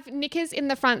 I have knickers in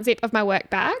the front zip of my work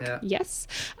bag, yes.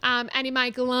 And in my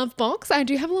glove box, I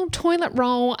do have a little toilet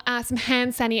roll, some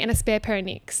hand sani, and a spare pair of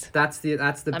nicks. That's the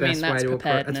best way to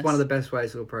approach. That's one of the best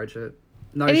ways to approach it.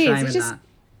 No shame in that.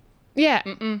 Yeah.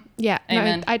 Yeah.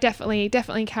 Amen. No, I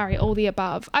definitely carry all the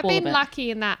above. I've been lucky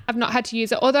in that I've not had to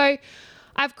use it. Although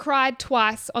I've cried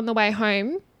twice on the way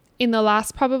home in the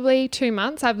last probably 2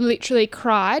 months. I've literally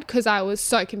cried because I was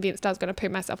so convinced I was going to poo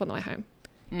myself on the way home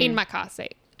in my car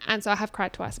seat. And so I have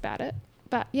cried twice about it.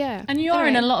 But yeah. And you are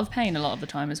in a lot of pain a lot of the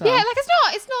time as well. Yeah, like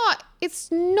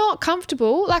it's not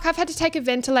comfortable. Like, I've had to take a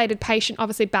ventilated patient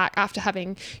obviously back after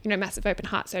having, massive open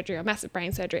heart surgery or massive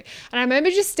brain surgery. And I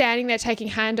remember just standing there taking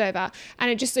handover,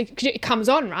 and it just it comes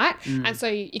on, right? And so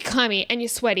you're clammy and you're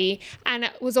sweaty, and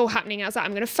it was all happening. I was like,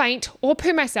 I'm going to faint or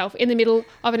poo myself in the middle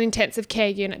of an intensive care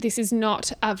unit. This is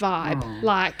not a vibe.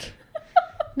 Like,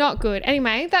 not good.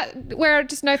 Anyway, we're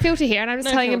just no filter here, and I'm just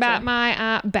telling you about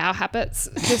my bowel habits.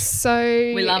 Just so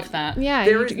we love that. Yeah,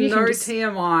 there is no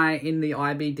TMI in the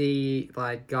IBD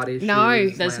like gut issues. No,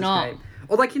 there's not.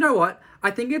 Or like, you know what?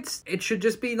 I think it should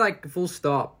just be like full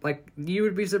stop. Like, you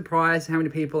would be surprised how many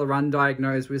people are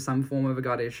undiagnosed with some form of a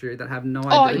gut issue that have no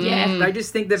idea. Oh yeah, they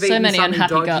just think they've eaten something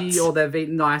dodgy guts. or they've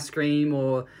eaten ice cream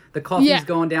or the coffee's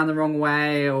gone down the wrong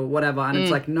way or whatever. And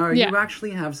it's like, no, you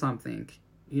actually have something.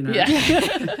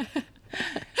 Yeah.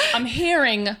 I'm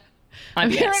hearing a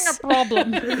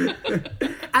problem.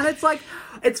 And it's like,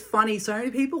 it's funny. So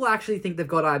many people actually think they've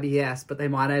got IBS, but they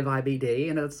might have IBD.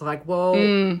 And it's like, well,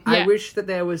 I wish that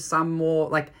there was some more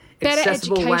like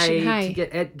accessible way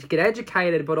to get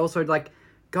educated, but also like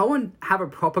go and have a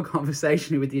proper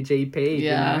conversation with your GP.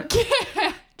 Yeah.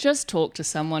 Just talk to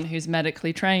someone who's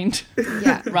medically trained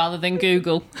rather than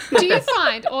Google. Do you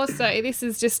find also, this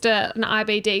is just an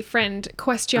IBD friend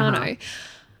questiono,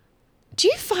 do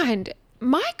you find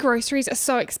my groceries are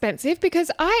so expensive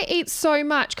because I eat so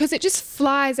much because it just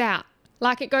flies out?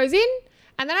 Like, it goes in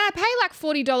and then I pay like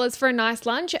 $40 for a nice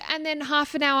lunch, and then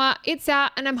half an hour it's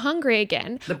out and I'm hungry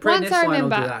again. The prednisone will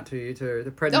do that to you too. The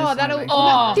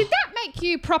prednisone. Did that make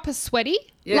you proper sweaty?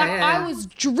 Yeah, I was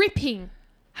dripping.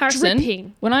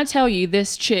 Harrison, when I tell you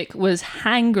this chick was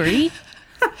hangry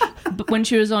when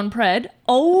she was on pred,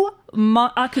 oh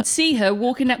I could see her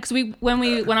walking down, because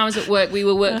when I was at work, we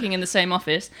were working in the same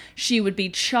office. She would be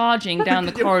charging down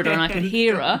the corridor, and I could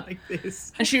hear her. Like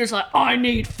this. And she was like, "I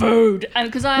need food," and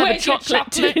because I have Where's a your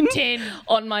chocolate tin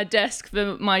on my desk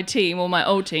for my team, or my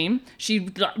old team,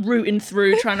 she'd like rooting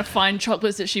through trying to find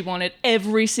chocolates that she wanted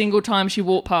every single time she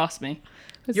walked past me.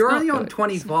 You're only on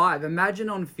 25. Imagine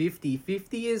on 50.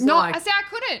 50 is No, like... I said I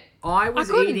couldn't. I was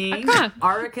couldn't. eating... I can't.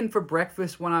 I reckon for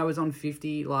breakfast when I was on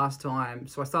 50 last time,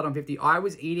 so I started on 50, I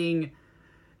was eating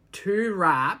 2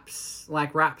 wraps,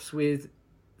 like wraps with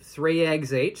 3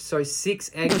 eggs each, so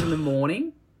 6 eggs in the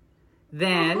morning,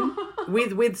 then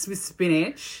with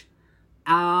spinach,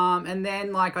 and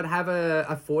then like I'd have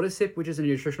a Fortisip, which is a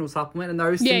nutritional supplement, and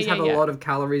those things have a lot of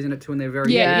calories in it too, and they're very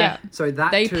good. Yeah. So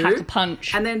that They too. pack a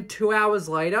punch. And then 2 hours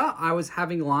later, I was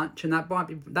having lunch, and that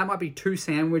might be 2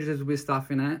 sandwiches with stuff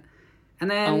in it, and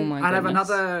then I'd have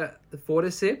another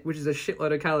Fortisip, which is a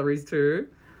shitload of calories too.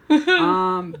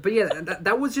 But yeah,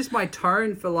 that was just my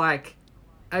tone for like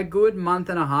a good month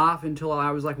and a half until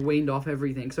I was like weaned off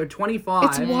everything. So 25.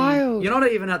 It's wild. You're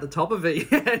not even at the top of it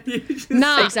yet.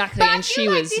 No, Exactly, But and I she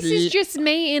feel like was this is just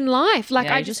me in life. Like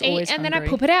Yeah, I you're just just always eat and then I hungry.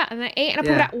 poop it out and I eat and I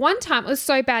poop it Yeah. out. One time it was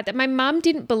so bad that my mum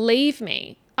didn't believe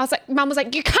me. I was like, Mum was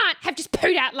like, you can't have just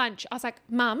pooed out lunch. I was like,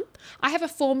 Mum, I have a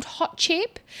formed hot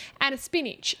chip and a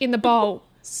spinach in the bowl.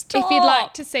 If you'd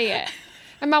like to see it.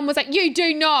 And Mum was like, you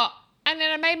do not. And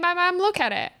then I made my mum look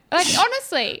at it. Like,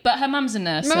 honestly. But her mum's a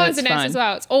nurse. My so mum's it's a nurse fine. as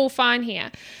well. It's all fine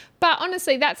here. But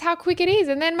honestly, that's how quick it is.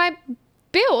 And then my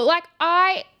bill, like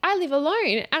I live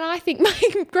alone and I think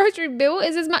my grocery bill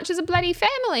is as much as a bloody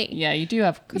family. Yeah, you do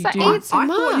have. Because You I do. eat so I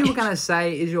much. thought you were going to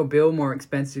say, is your bill more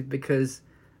expensive because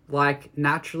like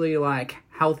naturally like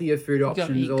healthier food gotta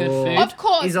options eat good or food. Of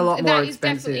course, is a lot more that is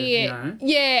expensive, definitely it. you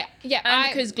know? Yeah.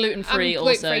 And because gluten-free I'm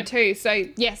also. gluten-free too, so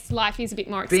yes, life is a bit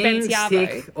more Being expensive.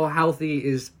 sick or healthy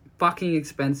is fucking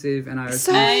expensive, and I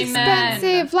So refuse to- Amen.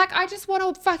 expensive. Like, I just want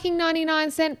a fucking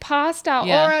 99-cent pasta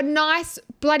Yeah. or a nice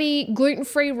bloody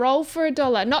gluten-free roll for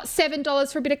 $1, not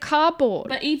 $7 for a bit of cardboard.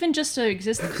 But even just to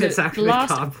exist, It's actually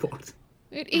cardboard.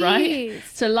 It is. right?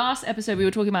 So last episode we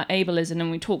were talking about ableism,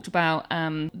 and we talked about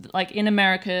like in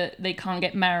America they can't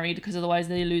get married because otherwise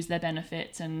they lose their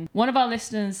benefits. And one of our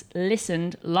listeners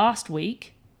listened last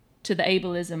week to the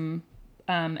ableism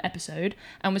episode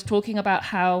and was talking about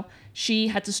how she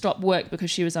had to stop work because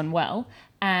she was unwell,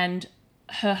 and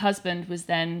her husband was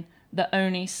then the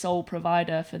only sole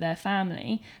provider for their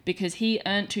family because he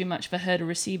earned too much for her to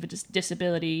receive a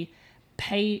disability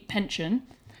pension.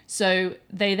 So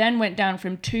they then went down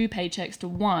from 2 paychecks to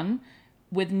 1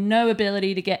 with no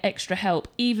ability to get extra help,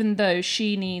 even though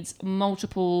she needs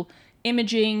multiple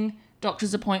imaging,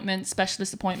 doctor's appointments,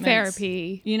 specialist appointments.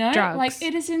 Therapy, You know? drugs. Like,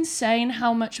 it is insane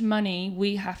how much money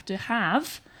we have to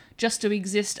have just to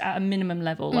exist at a minimum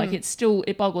level. Like,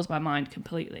 it boggles my mind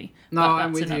completely. No, But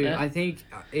I'm that's with you. another- I think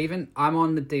even I'm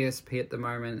on the DSP at the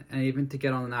moment, and even to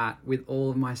get on that with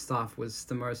all of my stuff was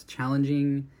the most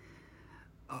challenging.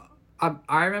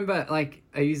 I remember, like,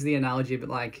 I use the analogy, but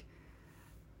like,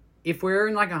 if we're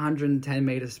in like a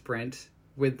 110-meter sprint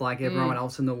with like everyone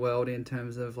else in the world in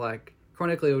terms of like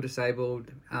chronically ill,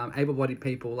 disabled, able-bodied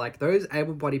people, like those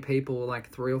able-bodied people are like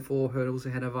 3 or 4 hurdles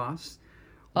ahead of us.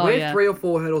 We're 3 or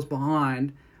 4 hurdles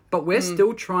behind, but we're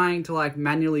still trying to like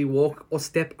manually walk or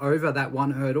step over that one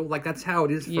hurdle. Like that's how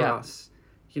it is for us,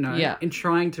 you know, in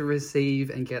trying to receive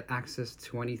and get access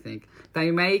to anything. They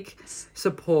make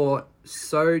support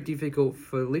so difficult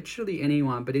for literally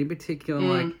anyone, but in particular,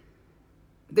 like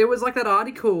there was like that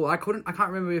article, I can't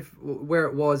remember where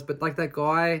it was, but like that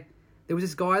guy, there was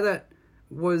this guy that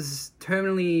was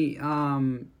terminally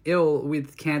ill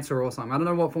with cancer or something. I don't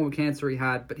know what form of cancer he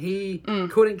had, but he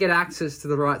couldn't get access to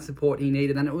the right support he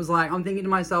needed. And it was like, I'm thinking to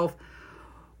myself,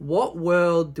 what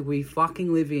world do we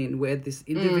fucking live in where this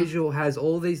individual has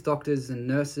all these doctors and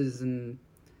nurses and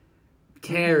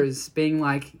carers being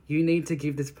like, you need to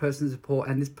give this person support,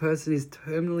 and this person is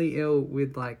terminally ill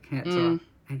with like cancer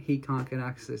and he can't get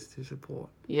access to support.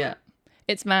 Yeah.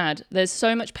 It's mad. There's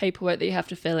so much paperwork that you have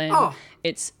to fill in. Oh.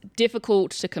 It's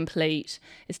difficult to complete.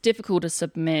 It's difficult to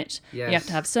submit. You have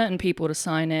to have certain people to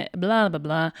sign it, blah, blah,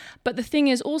 blah. But the thing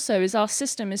is also is our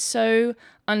system is so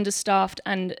understaffed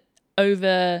and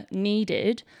over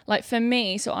needed. Like for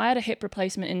me, so I had a hip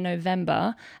replacement in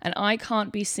November and I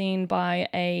can't be seen by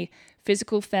a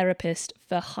physical therapist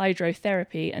for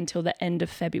hydrotherapy until the end of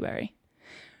February.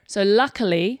 So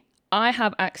luckily, I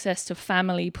have access to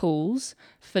family pools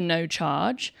for no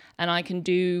charge, and I can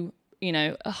do, you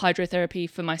know, a hydrotherapy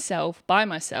for myself, by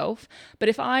myself. But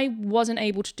if I wasn't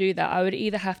able to do that, I would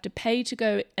either have to pay to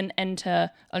go and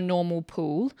enter a normal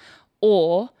pool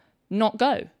or not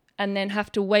go. and then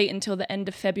have to wait until the end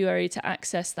of February to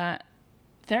access that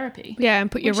therapy. Yeah, and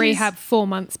put your rehab 4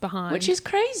 months behind. Which is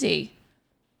crazy.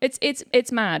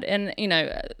 It's mad, and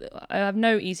I have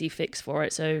no easy fix for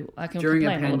it, so I can during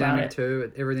a complain all about pandemic it.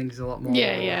 too. Everything's a lot more.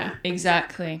 Yeah.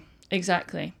 Exactly.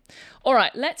 All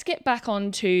right, let's get back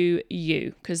on to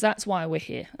you, because that's why we're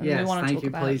here. And Yes, we want to thank talk you.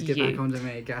 about Please get you. back onto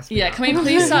me. Gasp Yeah, up. can we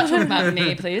please start talking about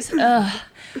me, please?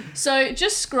 So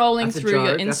just scrolling That's a through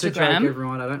joke. your That's a joke, Instagram.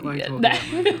 everyone. I don't like talking about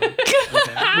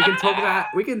myself. Okay.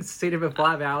 We can sit here for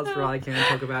 5 hours for all I can and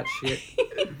talk about shit.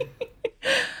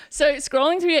 So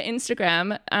scrolling through your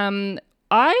Instagram,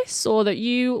 I saw that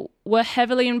you were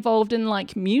heavily involved in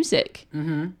like music.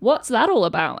 Mm-hmm. What's that all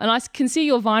about? And I can see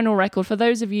your vinyl record. For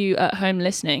those of you at home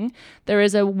listening, there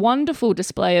is a wonderful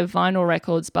display of vinyl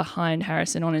records behind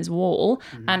Harrison on his wall,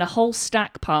 and a whole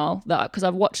stack pile that, because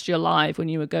I've watched your live when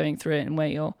you were going through it and where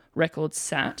your records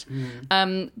sat.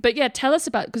 But yeah, tell us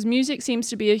about, because music seems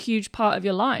to be a huge part of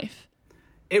your life.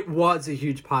 It was a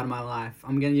huge part of my life.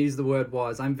 I'm going to use the word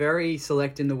was. I'm very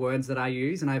select in the words that I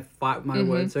use, and I fight with my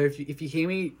words. So if you hear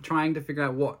me trying to figure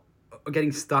out what, or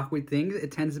getting stuck with things, it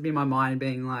tends to be my mind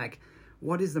being like,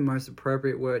 what is the most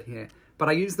appropriate word here? But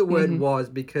I use the word was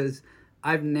because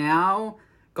I've now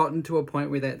gotten to a point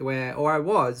with it where, I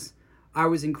was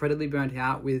incredibly burnt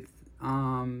out with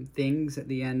things at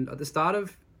the start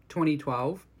of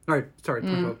 2012. No, sorry,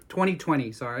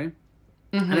 2020, sorry.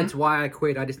 And it's why I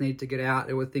quit. I just needed to get out.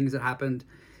 There were things that happened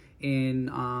in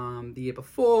the year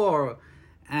before.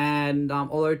 And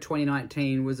although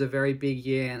 2019 was a very big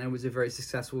year and it was a very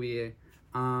successful year,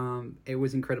 it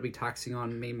was incredibly taxing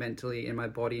on me mentally and my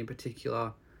body in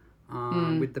particular,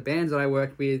 with the bands that I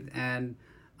worked with. And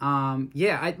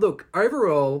look,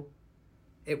 overall,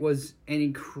 it was an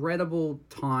incredible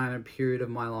time and period of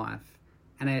my life.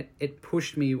 And it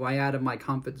pushed me way out of my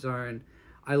comfort zone.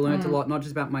 I learned a lot, not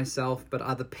just about myself, but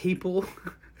other people.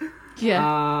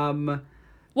 Yeah.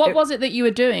 What was it that you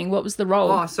were doing? What was the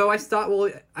role? So I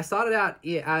started out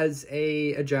as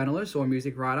a journalist or a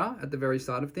music writer at the very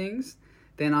start of things.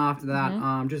 Then after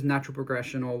that, just natural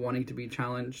progression or wanting to be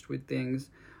challenged with things.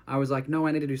 I was like, no,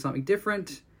 I need to do something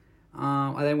different.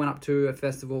 I then went up to a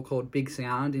festival called Big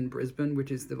Sound in Brisbane, which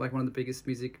is one of the biggest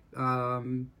music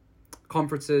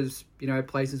conferences,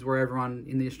 places where everyone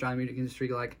in the Australian music industry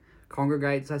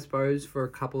congregates, I suppose, for a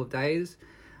couple of days.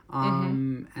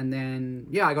 And then,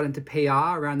 I got into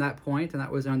PR around that point, and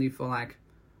that was only for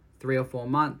 3 or 4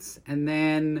 months. And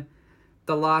then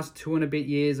the last 2 and a bit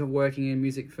years of working in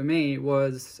music for me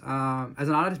was as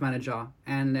an artist manager.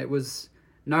 And it was,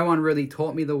 no one really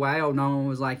taught me the way, or no one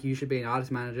was like, you should be an artist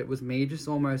manager. It was me just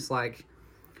almost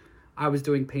I was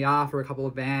doing PR for a couple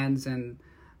of bands, and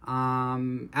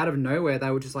out of nowhere,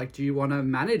 they were just like, do you want to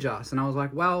manage us? And I was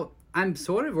like, well, I'm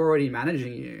sort of already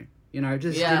managing you.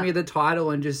 Just give me the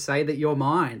title and just say that you're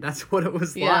mine. That's what it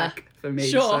was like for me.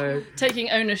 Sure. So, taking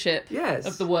ownership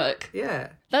of the work.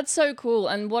 Yeah. That's so cool.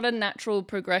 And what a natural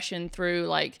progression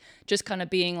through just kind of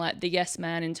being the yes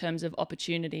man in terms of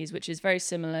opportunities, which is very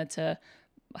similar to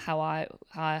how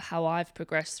I've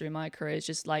progressed through my career. It's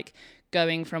just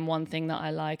going from one thing that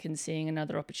I like and seeing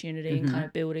another opportunity and kind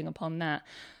of building upon that.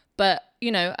 But,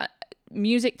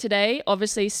 music today,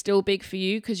 obviously still big for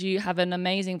you because you have an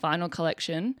amazing vinyl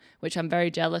collection, which I'm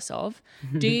very jealous of.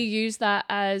 Do you use that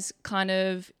as kind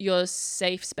of your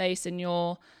safe space and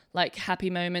your happy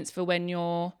moments for when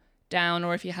you're down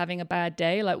or if you're having a bad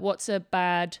day? What's a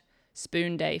bad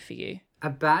spoon day for you? A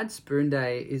bad spoon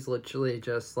day is literally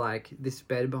just this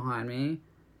bed behind me.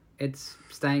 It's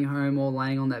staying home or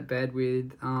laying on that bed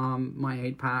with my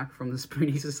heat pack from the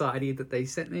Spoonie Society that they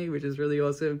sent me, which is really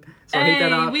awesome. So I heat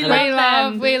that up.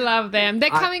 We love them.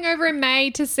 They're coming over in May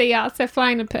to see us. They're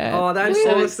flying to Perth. Oh, that's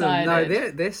awesome. Excited.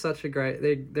 No, they're such a great,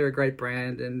 they're a great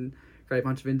brand and great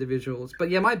bunch of individuals.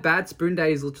 But yeah, my bad spoon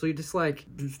day is literally just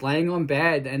just laying on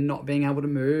bed and not being able to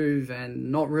move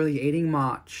and not really eating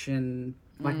much. And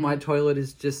my toilet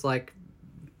is just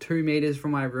 2 meters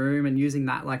from my room and using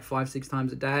that 5-6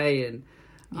 times a day. And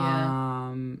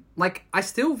I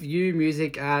still view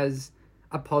music as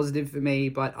a positive for me,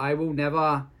 but I will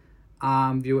never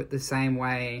view it the same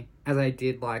way as I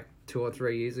did 2 or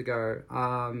 3 years ago.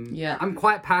 I'm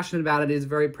quite passionate about it. It's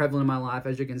very prevalent in my life,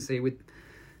 as you can see with,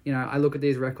 I look at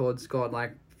these records, God,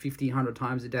 50, 100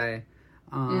 times a day.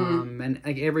 And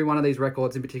every one of these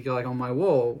records in particular, on my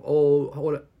wall,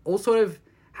 all sort of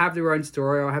have their own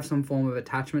story or have some form of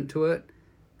attachment to it.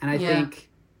 And I think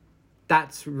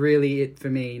that's really it for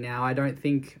me now. I don't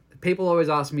think... People always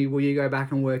ask me, will you go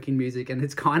back and work in music? And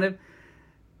it's kind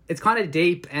of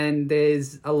deep and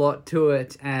there's a lot to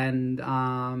it. And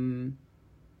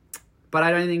but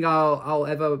I don't think I'll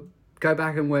ever go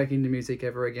back and work into music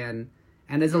ever again.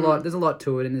 And there's a lot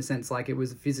to it in the sense like it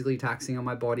was physically taxing on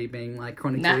my body being like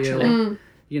chronically ill,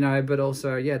 you know, but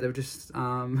also, yeah, they were just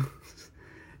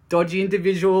dodgy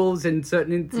individuals and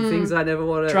certain things I never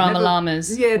want to... Drama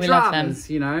llamas. Yeah, we dramas, love them.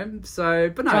 you know.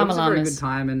 So, but no, Drama it was a very llamas. good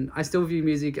time and I still view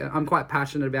music, I'm quite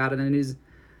passionate about it and it is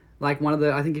like one of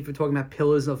the, I think if you're talking about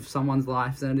pillars of someone's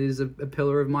life, then it is a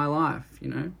pillar of my life, you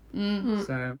know. Mm-hmm.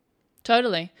 So...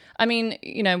 Totally. I mean,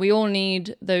 you know, we all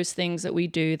need those things that we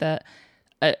do that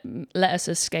let us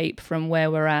escape from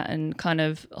where we're at and kind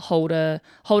of hold a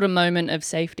moment of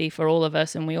safety for all of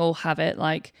us, and we all have it.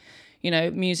 Like, you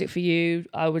know, music for you,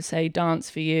 I would say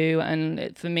dance for you,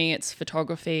 and for me it's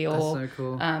photography. Or that's so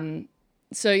cool.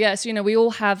 So yes, you know, we all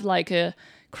have like a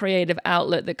creative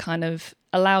outlet that kind of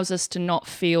allows us to not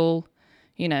feel,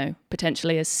 you know,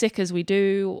 potentially as sick as we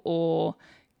do, or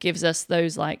gives us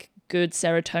those like good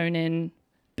serotonin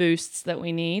boosts that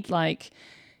we need. Like,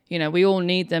 you know, we all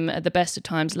need them at the best of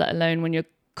times, let alone when you're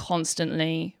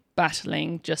constantly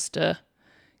battling just to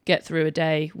get through a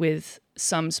day with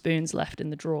some spoons left in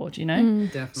the drawer, do you know?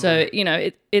 Definitely. So, you know,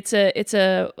 it's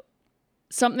a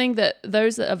something that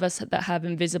those of us that have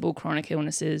invisible chronic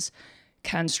illnesses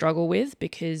can struggle with,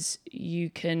 because you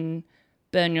can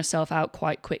burn yourself out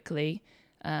quite quickly,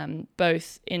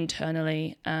 both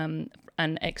internally and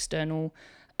external,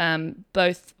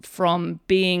 both from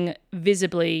being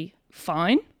visibly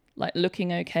fine, like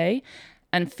looking okay,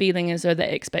 and feeling as though the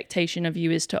expectation of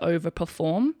you is to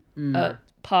overperform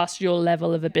past your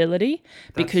level of ability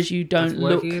because you don't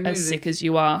look as sick as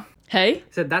you are. Hey?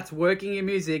 So that's working in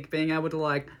music, being able to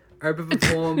like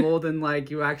overperform more than like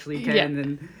you actually can,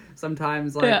 and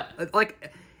sometimes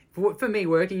like for me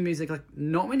working in music, like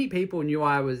not many people knew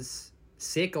I was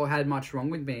sick or had much wrong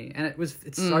with me, and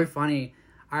it's so funny.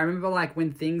 I remember like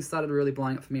when things started really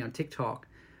blowing up for me on TikTok,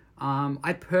 I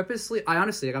honestly,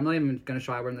 like, I'm not even going to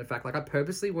shy away from the fact, like I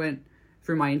purposely went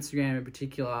through my Instagram in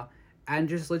particular and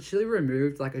just literally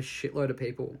removed like a shitload of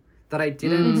people that I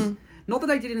didn't, not that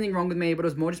they did anything wrong with me, but it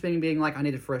was more just being like, I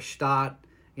need a fresh start,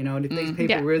 you know, and if these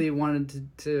people really wanted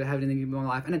to have anything in my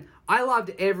life. And then I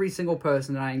loved every single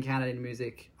person that I encountered in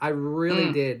music. I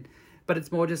really did. But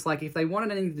it's more just like, if they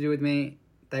wanted anything to do with me,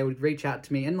 they would reach out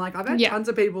to me. And like, I've had tons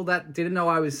of people that didn't know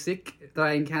I was sick that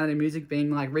I encountered in music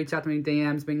being like, reach out to me in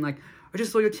DMs, being like, I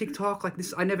just saw your TikTok. Like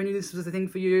this, I never knew this was a thing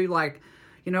for you. Like,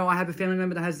 you know, I have a family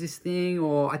member that has this thing,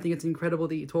 or I think it's incredible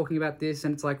that you're talking about this.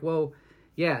 And it's like, well,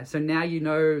 yeah, so now you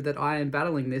know that I am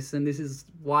battling this, and this is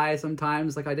why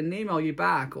sometimes like I didn't email you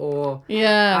back, or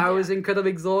I was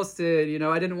incredibly exhausted, you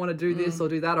know, I didn't want to do this or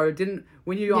do that, or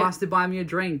when you asked to buy me a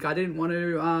drink, I didn't want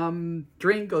to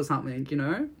drink or something, you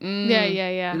know?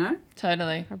 Yeah. You know?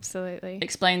 Totally. Absolutely.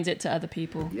 Explains it to other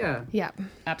people. Yeah. Yeah.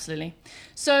 Absolutely.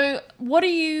 So what do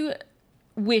you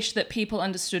wish that people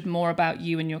understood more about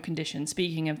you and your condition,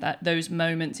 speaking of those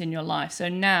moments in your life? So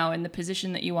now, in the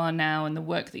position that you are now and the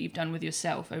work that you've done with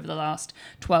yourself over the last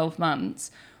 12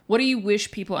 months, what do you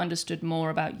wish people understood more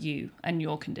about you and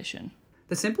your condition?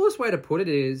 The simplest way to put it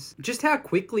is just how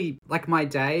quickly like my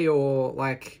day or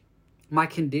like my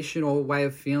condition or way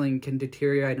of feeling can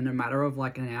deteriorate in a matter of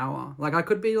like an hour. Like I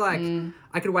could be like,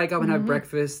 I could wake up and have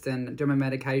breakfast and do my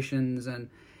medications and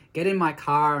get in my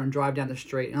car and drive down the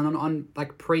street, and on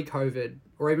like pre-COVID,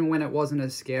 or even when it wasn't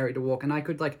as scary to walk, and I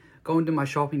could like go and do my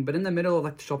shopping, but in the middle of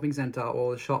like the shopping center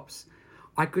or the shops,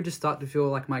 I could just start to feel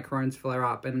like my Crohn's flare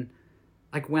up. And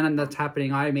like when that's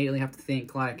happening, I immediately have to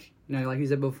think like, you know, like you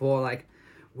said before, like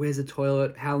where's the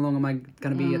toilet? How long am I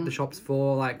going to be at the shops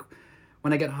for? Like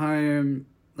when I get home,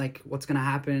 like what's going to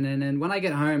happen? And then when I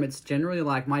get home, it's generally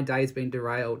like my day's been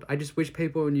derailed. I just wish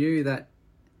people knew that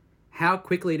how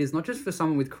quickly it is, not just for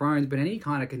someone with Crohn's, but any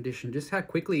kind of condition, just how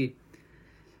quickly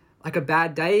like a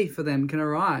bad day for them can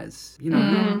arise. You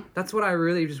know, that's what I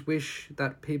really just wish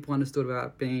that people understood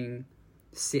about being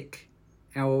sick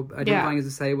or identifying as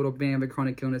disabled or being of a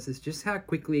chronic illness, is just how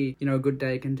quickly, you know, a good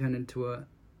day can turn into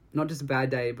not just a bad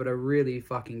day, but a really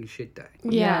fucking shit day.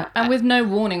 Yeah. And with no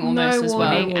warning almost as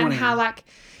well. And how like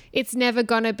it's never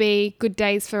going to be good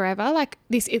days forever. Like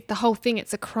the whole thing,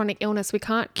 it's a chronic illness. We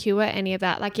can't cure any of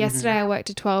that. Like yesterday I worked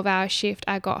a 12-hour shift.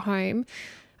 I got home.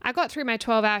 I got through my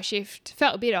 12-hour shift,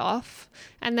 felt a bit off.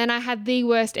 And then I had the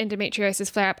worst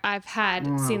endometriosis flare-up I've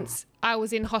had since I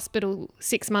was in hospital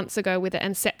 6 months ago with it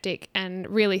and septic and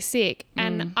really sick.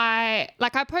 And I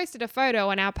posted a photo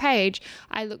on our page.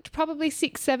 I looked probably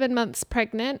 6-7 months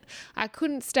pregnant. I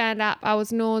couldn't stand up. I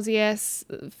was nauseous,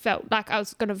 felt like I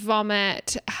was going to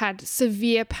vomit, had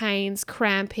severe pains,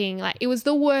 cramping. Like it was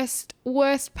the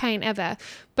worst pain ever.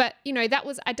 But, you know,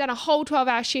 I'd done a whole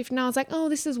 12-hour shift and I was like, oh,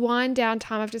 this is wind down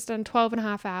time. I've just done 12 and a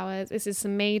half hours. This is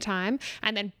some me time.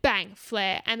 And then bang,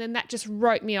 flare. And then that just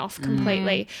wrote me off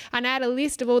completely. And I had a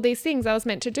list of all these things I was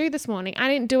meant to do this morning. I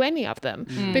didn't do any of them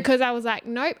because I was like,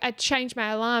 nope, I changed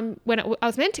my alarm when I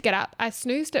was meant to get up. I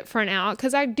snoozed it for an hour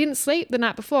because I didn't sleep the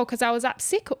night before because I was up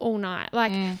sick all night.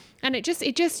 And it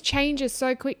just changes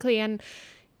so quickly. And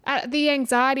the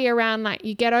anxiety around like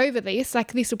you get over this,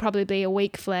 like this will probably be a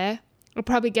week flare. I'll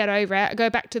probably get over it. I'll go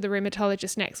back to the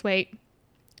rheumatologist next week.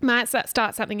 Might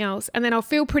start something else. And then I'll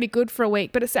feel pretty good for a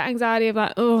week. But it's the anxiety of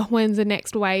like, oh, when's the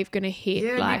next wave going to hit?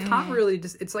 Yeah, like, you can't really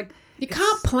just, it's like... You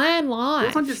can't plan life.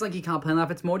 It's not just like you can't plan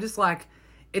life. It's more just like,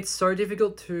 it's so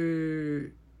difficult to...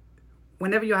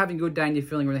 Whenever you're having a good day and you're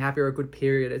feeling really happy or a good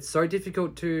period, it's so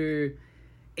difficult to...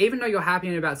 Even though you're happy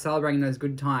and about celebrating those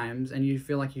good times and you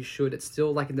feel like you should, it's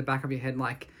still like in the back of your head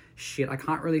like, shit, I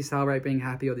can't really celebrate being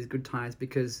happy or these good times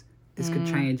because... This could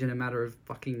change in a matter of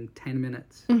fucking 10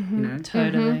 minutes, you know?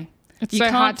 Totally. It's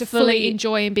so hard to fully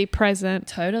enjoy and be present.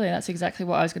 Totally. That's exactly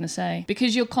what I was going to say.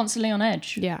 Because you're constantly on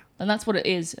edge. Yeah. And that's what it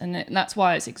is. And that's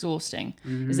why it's exhausting.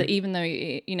 Is that even though,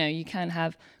 you know, you can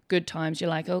have good times, you're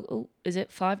like, oh, is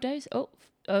it 5 days? Oh,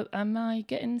 am I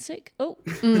getting sick? Oh.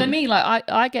 For me, like,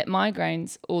 I get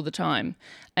migraines all the time.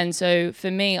 And so for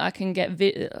me, I can get,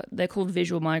 they're called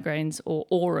visual migraines or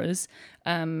auras.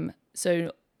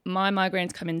 So my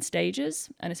migraines come in stages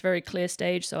and it's a very clear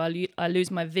stage. So I lose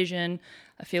my vision,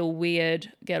 I feel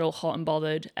weird, get all hot and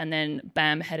bothered, and then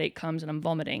bam, headache comes and I'm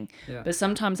vomiting. Yeah. But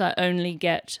sometimes I only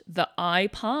get the eye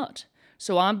part.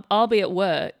 So I'll be at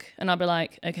work and I'll be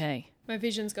like, okay, my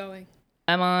vision's going.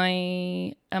 Am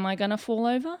I gonna fall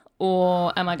over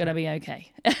or am I gonna be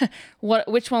okay?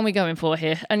 Which one are we going for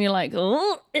here? And you're like,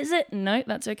 oh, is it? No,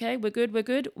 that's okay. We're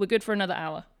good for another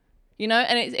hour. You know,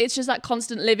 and it's just that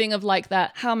constant living of like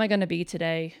that, how am I going to be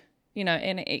today? You know,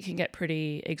 and it can get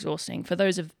pretty exhausting. For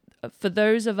those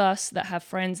of us that have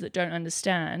friends that don't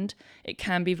understand, it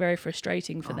can be very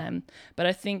frustrating for them. But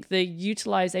I think the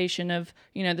utilization of,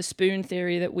 you know, the spoon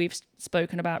theory that we've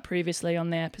spoken about previously on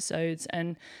the episodes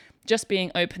and just being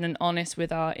open and honest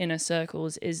with our inner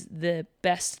circles is the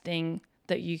best thing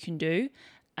that you can do,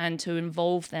 and to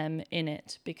involve them in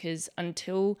it, because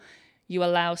until you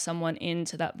allow someone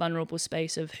into that vulnerable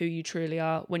space of who you truly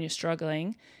are when you're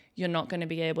struggling, you're not going to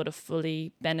be able to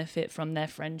fully benefit from their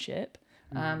friendship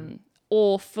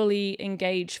or fully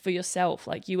engage for yourself.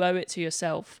 Like, you owe it to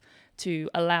yourself to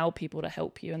allow people to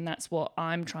help you. And that's what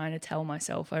I'm trying to tell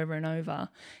myself over and over,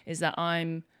 is that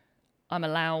I'm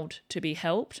allowed to be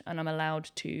helped and I'm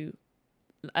allowed to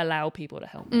allow people to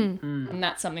help me. And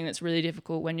that's something that's really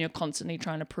difficult when you're constantly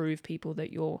trying to prove people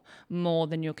that you're more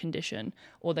than your condition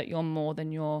or that you're more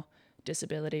than your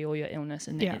disability or your illness.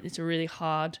 And it's a really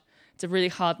hard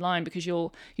line, because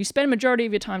you spend a majority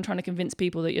of your time trying to convince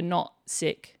people that you're not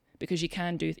sick, because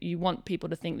you want people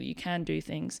to think that you can do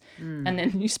things. And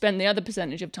then you spend the other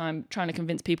percentage of time trying to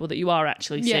convince people that you are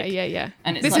actually sick. Yeah.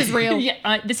 And it's this is real.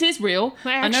 This is real.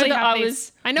 I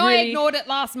know I ignored it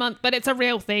last month, but it's a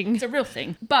real thing. It's a real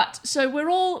thing. But so we're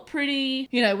all pretty,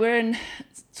 you know, we're in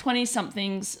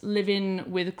 20-somethings living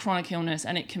with chronic illness,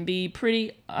 and it can be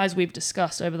pretty, as we've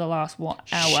discussed over the last,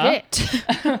 hour?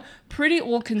 Pretty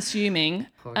all-consuming.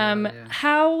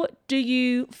 How do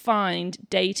you find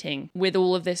dating with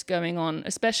all of this going on,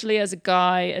 especially as a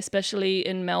guy, especially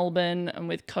in Melbourne and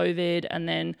with COVID and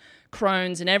then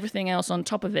Crohn's and everything else on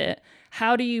top of it?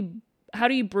 How do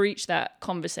you breach that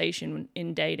conversation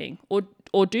in dating,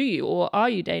 or do you, or are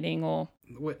you dating, or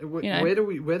where do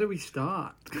we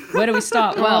start? Where do we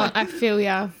start? Well, I feel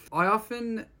I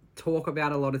often talk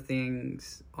about a lot of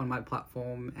things on my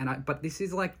platform, but this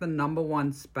is like the number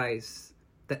one space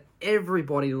that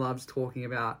everybody loves talking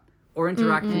about or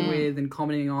interacting with and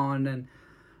commenting on, and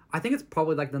I think it's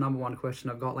probably like the number one question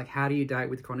I've got, like, how do you date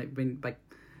with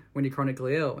when you're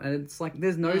chronically ill? And it's like,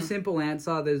 there's no simple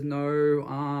answer. There's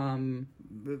no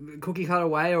cookie cutter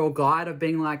way or guide of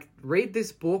being like, read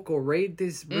this book or read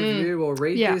this review or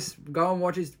read this, go and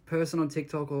watch this person on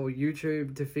TikTok or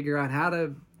YouTube to figure out how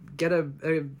to get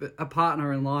a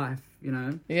partner in life, you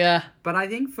know? Yeah. But I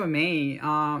think for me,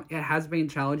 it has been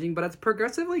challenging, but it's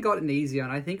progressively gotten easier.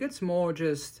 And I think it's more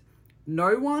just,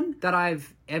 no one that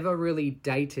I've ever really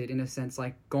dated, in a sense,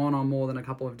 like gone on more than a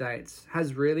couple of dates,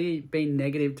 has really been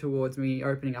negative towards me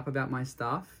opening up about my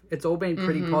stuff. It's all been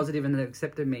pretty positive, and they've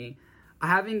accepted me I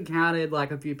have encountered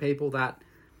like a few people that,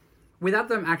 without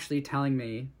them actually telling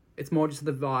me, it's more just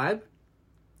the vibe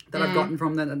that I've gotten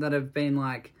from them that have been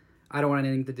like, I don't want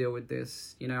anything to deal with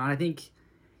this, you know. And I think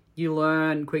you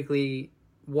learn quickly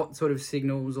what sort of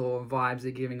signals or vibes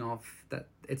they're giving off that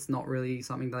it's not really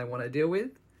something they want to deal with.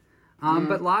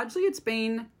 But largely it's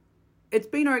been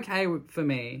okay for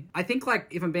me. I think, like,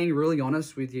 if I'm being really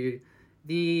honest with you,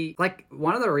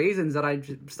 one of the reasons that I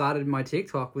started my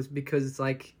TikTok was because,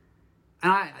 like,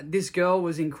 this girl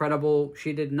was incredible.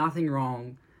 She did nothing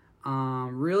wrong.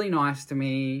 Really nice to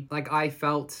me. Like, I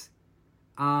felt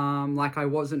like I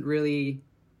wasn't really,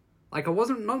 like, I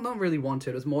wasn't not really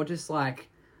wanted. It was more just like,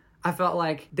 I felt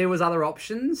like there was other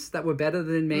options that were better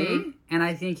than me. And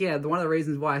I think, one of the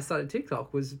reasons why I started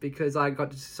TikTok was because I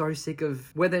got so sick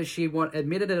of, whether she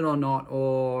admitted it or not,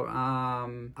 or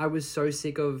I was so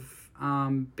sick of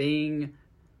being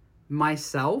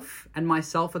myself. And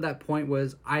myself at that point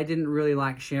was, I didn't really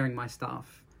like sharing my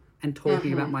stuff and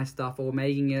talking about my stuff or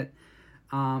making it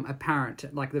apparent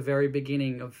at, like, the very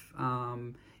beginning of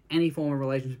any form of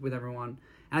relationship with everyone.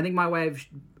 And I think my way of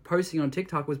posting on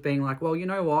TikTok was being like, well, you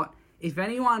know what? If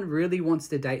anyone really wants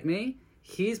to date me,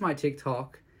 here's my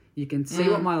TikTok. You can see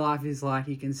what my life is like.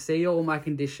 You can see all my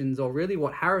conditions, or really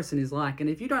what Harrison is like. And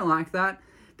if you don't like that,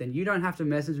 then you don't have to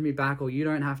message me back, or you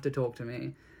don't have to talk to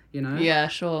me, you know? Yeah,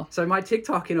 sure. So my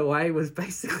TikTok, in a way, was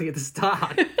basically at the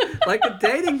start, like a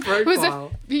dating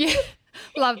profile.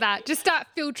 Love that. Just start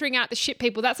filtering out the shit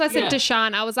people. That's what I said to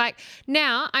Sean. I was like,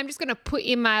 now I'm just going to put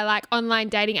in my, like, online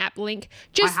dating app link,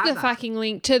 just the fucking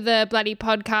link to the bloody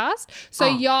podcast, so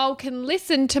y'all can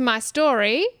listen to my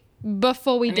story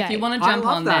before we date. If you want to jump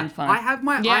on, then fine. I have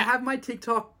my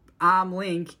TikTok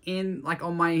link in, like,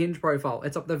 on my Hinge profile.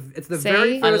 It's the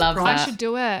very first. I love prompt. I should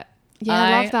do it. Yeah,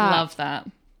 I love that. I love that.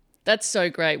 That's so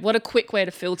great. What a quick way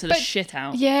to filter the shit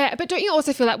out. Yeah, but don't you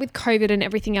also feel like with COVID and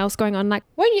everything else going on, like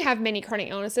when you have many chronic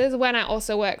illnesses, when I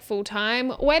also work full time,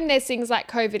 when there's things like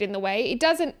COVID in the way, it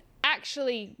doesn't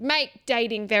actually make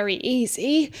dating very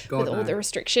easy with all the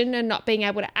restriction and not being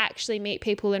able to actually meet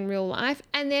people in real life.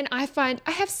 And then I find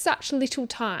I have such little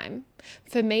time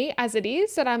for me as it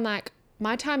is that I'm like,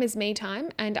 my time is me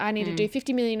time, and I need to do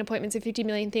 50 million appointments and 50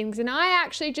 million things, and I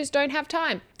actually just don't have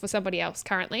time for somebody else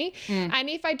currently. And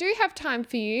if I do have time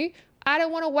for you, I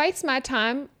don't want to waste my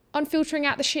time on filtering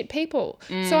out the shit people.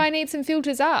 So I need some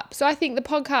filters up. So I think the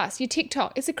podcast, your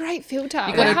TikTok, is a great filter.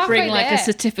 You've got to bring, like, a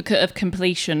certificate of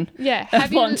completion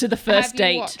onto the first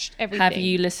date. Have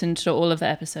you listened to all of the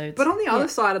episodes? But on the other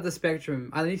side of the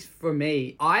spectrum, at least for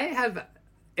me,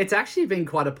 it's actually been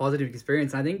quite a positive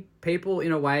experience. I think people,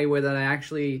 in a way, where they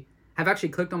have actually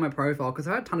clicked on my profile, because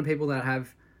I've had a ton of people that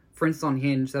have, for instance, on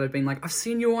Hinge, that have been like, I've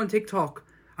seen you on TikTok.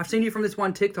 I've seen you from this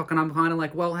one TikTok. And I'm kind of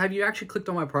like, well, have you actually clicked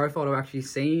on my profile to actually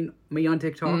seen me on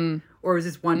TikTok? Or is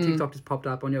this one TikTok just popped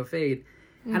up on your feed?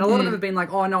 And a lot of them have been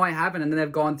like, oh, no, I haven't. And then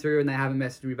they've gone through and they haven't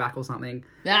messaged me back or something.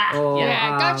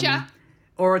 Gotcha.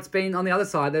 Or it's been on the other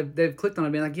side, they've clicked on it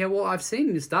and been like, yeah, well, I've seen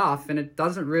your stuff and it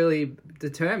doesn't really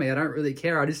deter me. I don't really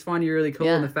care. I just find you really cool.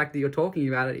 And the fact that you're talking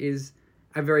about it is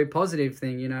a very positive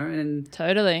thing, you know? And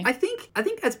totally. I think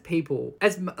as people,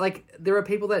 there are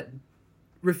people that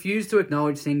refuse to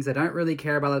acknowledge things. They don't really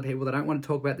care about other people. They don't want to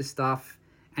talk about this stuff,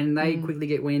 and they quickly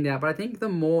get weaned out. But I think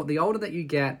the older that you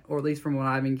get, or at least from what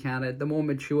I've encountered, the more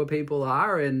mature people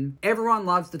are, and everyone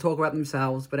loves to talk about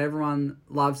themselves, but everyone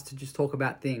loves to just talk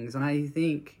about things. And I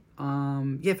think, for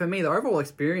me, the overall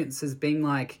experience has been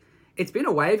like, it's been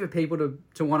a way for people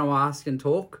to want to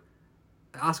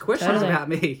ask questions about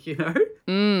me, you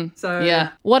know? So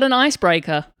what an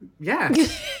icebreaker. Yeah.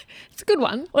 It's a good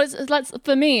one. Well,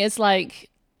 for me, it's like,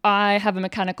 I have a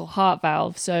mechanical heart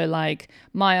valve, so, like,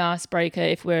 my icebreaker,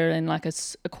 if we're in, like,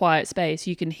 a quiet space,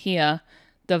 you can hear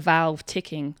the valve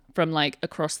ticking from, like,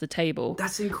 across the table.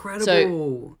 That's incredible.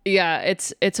 So, yeah,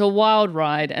 it's a wild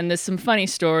ride, and there's some funny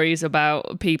stories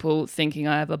about people thinking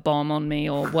I have a bomb on me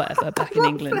or whatever back in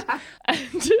England.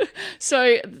 And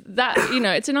so that, you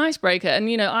know, it's an icebreaker, and,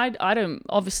 you know, I don't,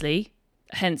 obviously,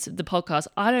 hence the podcast,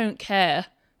 I don't care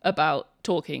about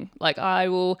talking. Like, I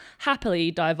will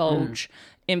happily divulge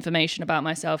information about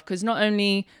myself, because not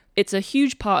only it's a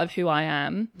huge part of who I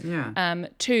am,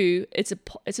 two, it's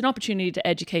an opportunity to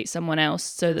educate someone else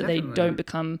so that they don't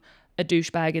become a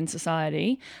douchebag in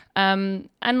society, and,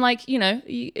 like, you know,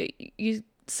 you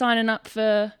signing up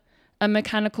for a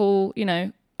mechanical, you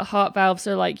know, a heart valve,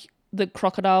 so, like, the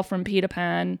crocodile from Peter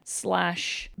Pan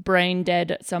 / brain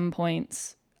dead at some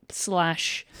points /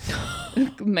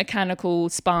 mechanical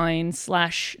spine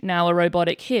 / now a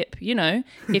robotic hip, you know.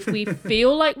 If we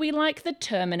feel like we like the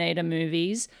Terminator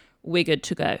movies, we're good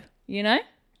to go, you know.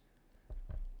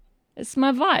 It's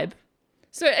my vibe.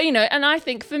 So, and I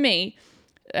think for me,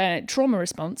 trauma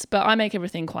response, but I make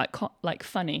everything quite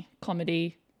funny,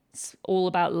 comedy. It's all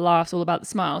about laughs, all about the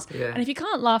smiles. Yeah. And if you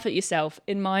can't laugh at yourself,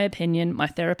 in my opinion, my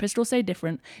therapist will say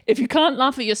different. If you can't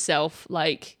laugh at yourself,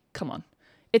 come on.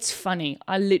 It's funny.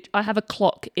 I have a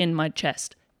clock in my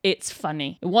chest. It's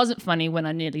funny. It wasn't funny when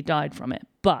I nearly died from it,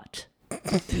 but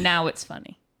now it's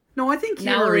funny. No, I think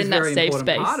now we're humor is in a that very safe important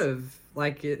space. part of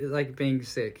like being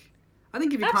sick. I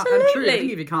think if you Absolutely. can't, true. I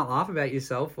think if you can't laugh about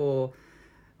yourself or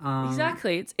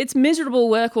exactly, it's miserable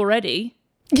work already.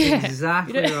 Yeah.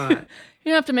 Exactly right. You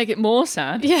don't have to make it more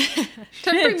sad. Yeah.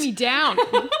 Don't bring me down.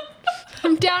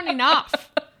 I'm down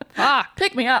enough. Fuck.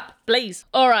 Pick me up, please.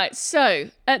 All right. So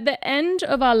at the end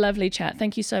of our lovely chat,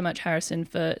 thank you so much, Harrison,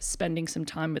 for spending some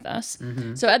time with us.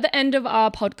 Mm-hmm. So at the end of our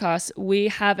podcast, we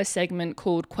have a segment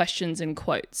called Questions and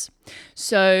Quotes.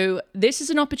 So this is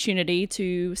an opportunity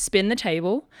to spin the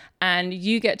table and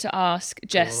you get to ask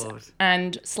Jess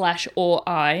or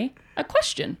I a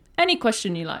question. Any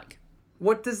question you like.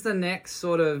 What does the next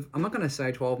sort of, I'm not going to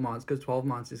say 12 months because 12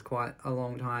 months is quite a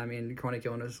long time in chronic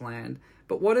illness land,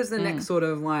 but what does the next sort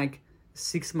of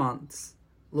 6 months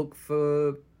look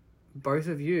for both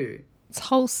of you? It's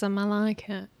wholesome. I like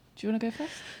it. Do you want to go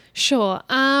first? Sure.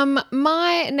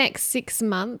 My next 6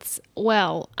 months,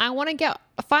 I want to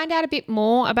find out a bit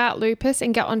more about lupus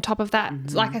and get on top of that.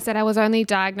 Mm-hmm. Like I said, I was only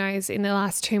diagnosed in the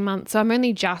last 2 months, so I'm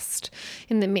only just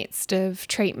in the midst of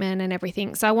treatment and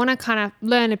everything. So I want to kind of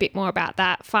learn a bit more about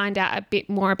that, find out a bit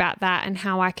more about that and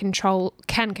how I can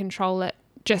control it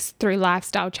just through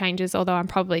lifestyle changes, although I'm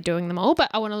probably doing them all, but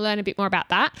I want to learn a bit more about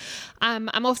that.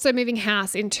 I'm also moving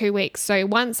house in 2 weeks. So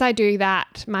once I do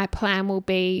that, my plan will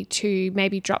be to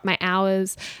maybe drop my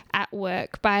hours at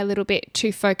work by a little bit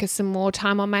to focus some more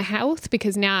time on my health,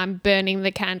 because now I'm burning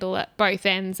the candle at both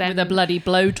ends. And with a bloody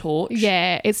blowtorch.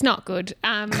 Yeah, it's not good.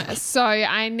 So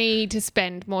I need to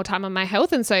spend more time on my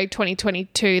health. And so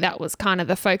 2022, that was kind of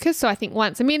the focus. So I think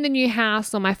once I'm in the new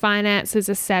house or my finances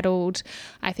are settled,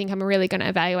 I think I'm really going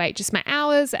to evaluate just my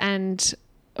hours and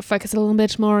focus a little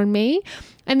bit more on me.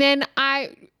 And then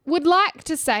I would like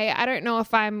to say, I don't know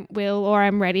if I'm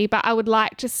ready, but I would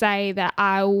like to say that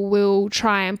I will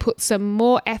try and put some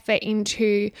more effort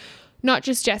into not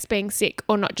just Jess being sick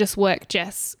or not just work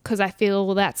Jess, because I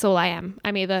feel that's all I am.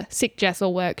 I'm either sick Jess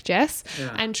or work Jess,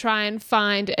 and try and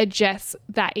find a Jess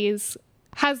that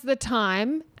has the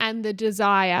time and the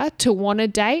desire to want to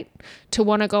date, to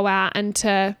want to go out and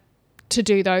to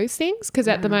do those things, because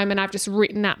at the moment I've just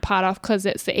written that part off because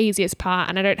it's the easiest part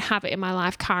and I don't have it in my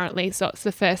life currently, so it's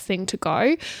the first thing to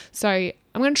go. So I'm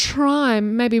going to try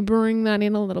and maybe bring that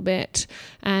in a little bit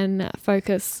and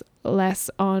focus less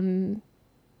on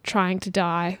trying to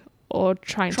die or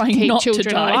trying to keep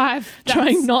children alive.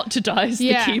 Trying not to die is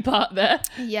the key part there.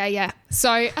 Yeah.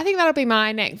 So I think that'll be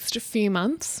my next few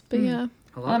months. But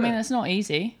I mean, it's not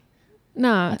easy.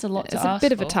 No, that's a lot to ask. It's a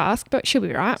bit of a task, but she'll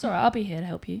be right. It's all right. I'll be here to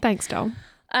help you. Thanks, doll.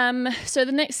 So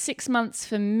the next 6 months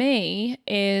for me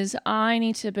is I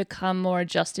need to become more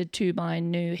adjusted to my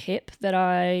new hip that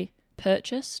I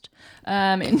purchased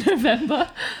in November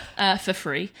for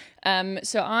free.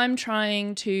 So I'm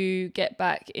trying to get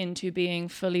back into being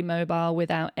fully mobile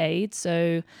without aid.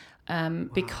 So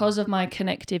because of my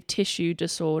connective tissue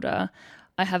disorder,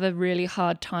 I have a really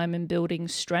hard time in building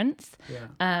strength.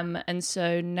 And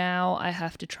so now I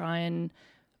have to try and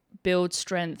build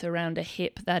strength around a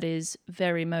hip that is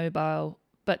very mobile,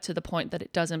 but to the point that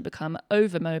it doesn't become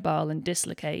over mobile and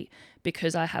dislocate,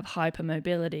 because I have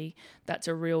hypermobility. That's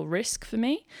a real risk for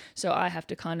me. So I have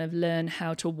to kind of learn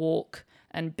how to walk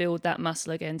and build that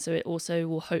muscle again, so it also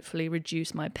will hopefully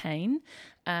reduce my pain.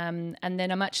 And then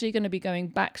I'm actually going to be going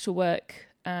back to work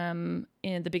in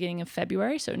the beginning of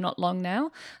February, so not long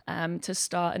now, to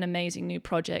start an amazing new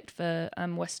project for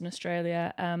Western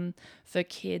Australia for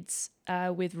kids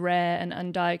with rare and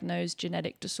undiagnosed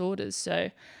genetic disorders.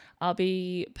 So I'll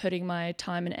be putting my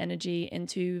time and energy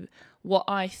into what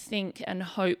I think and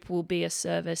hope will be a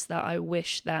service that I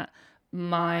wish that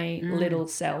my little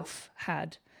self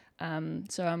had.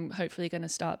 So I'm hopefully going to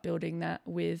start building that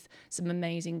with some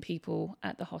amazing people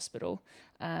at the hospital.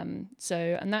 And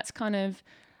that's kind of,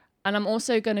 and I'm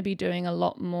also going to be doing a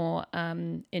lot more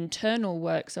internal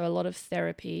work, so a lot of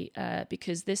therapy,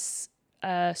 because this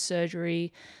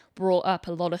surgery brought up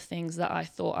a lot of things that I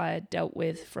thought I had dealt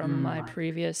with from my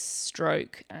previous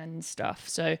stroke and stuff.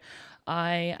 So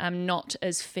I am not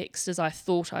as fixed as I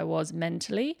thought I was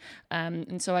mentally.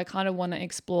 And so I kind of want to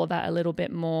explore that a little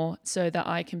bit more so that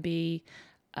I can be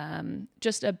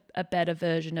just a better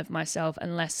version of myself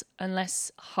and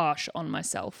less harsh on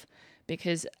myself.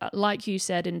 Because like you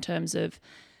said, in terms of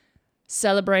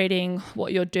celebrating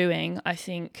what you're doing, I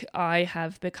think I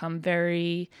have become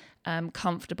very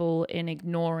comfortable in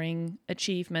ignoring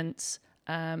achievements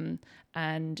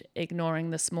and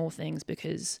ignoring the small things,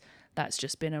 because that's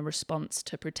just been a response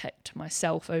to protect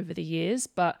myself over the years.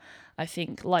 But I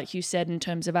think, like you said, in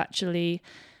terms of actually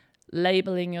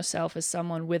labeling yourself as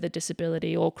someone with a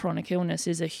disability or chronic illness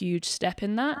is a huge step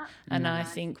in that. And I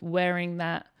think wearing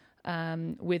that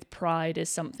with pride is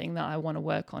something that I want to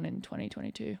work on in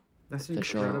 2022. That's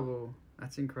incredible. Sure.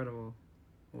 That's incredible.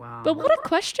 Wow. But what a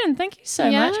question. Thank you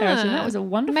so much, Harrison. That was a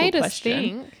wonderful question. Made us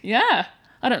think. Yeah.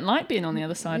 I don't like being on the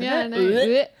other side of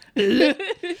it.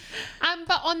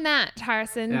 But on that,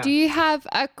 Harrison, do you have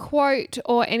a quote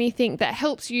or anything that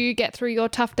helps you get through your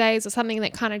tough days, or something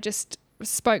that kind of just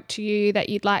spoke to you that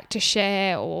you'd like to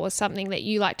share, or something that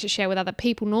you like to share with other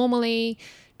people normally,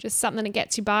 just something that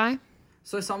gets you by?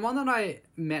 So someone that I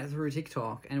met through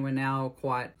TikTok and we're now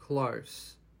quite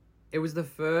close, it was the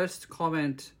first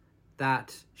comment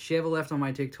that she ever left on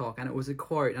my TikTok, and it was a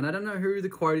quote, and I don't know who the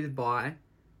quote is by,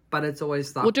 but it's always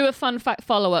stuck. We'll do a fun fact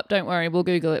follow-up. Don't worry. We'll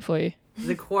Google it for you.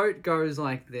 The quote goes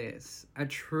like this: "A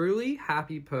truly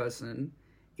happy person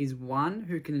is one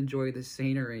who can enjoy the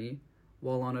scenery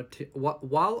while on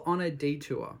a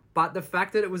detour." But the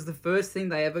fact that it was the first thing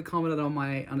they ever commented on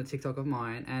a TikTok of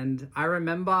mine, and I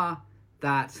remember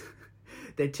that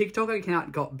their TikTok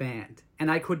account got banned,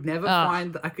 and I could never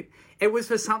find. It was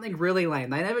for something really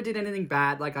lame. They never did anything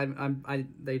bad. Like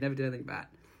they never did anything bad,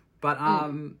 but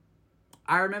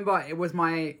I remember it was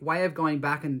my way of going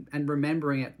back and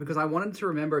remembering it, because I wanted to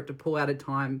remember it to pull out a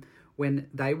time when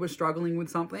they were struggling with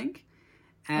something.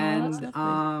 And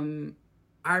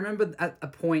I remember at a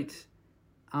point,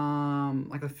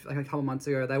 like a couple months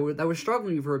ago, they were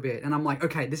struggling for a bit, and I'm like,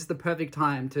 okay, this is the perfect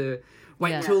time to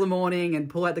wait until the morning and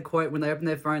pull out the quote. When they open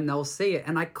their phone, they'll see it.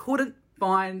 And I couldn't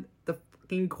find the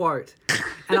fucking quote.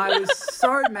 And I was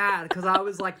so mad, because I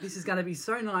was like, this is going to be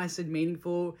so nice and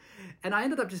meaningful. And I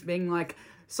ended up just being like,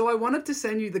 so I wanted to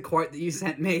send you the quote that you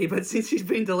sent me, but since you've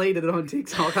been deleted on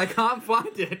TikTok, I can't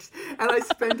find it. And I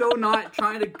spent all night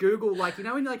trying to Google, like, you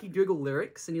know when you Google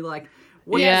lyrics and you're like,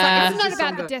 what it's not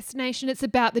about the destination, it's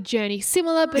about the journey.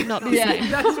 Similar, but not the same.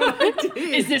 That's what I did.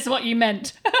 Is this what you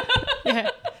meant?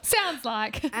 Sounds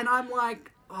like. And I'm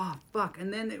like, oh, fuck.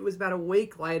 And then it was about a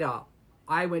week later,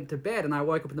 I went to bed and I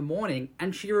woke up in the morning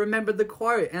and she remembered the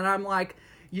quote. And I'm like,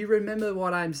 you remember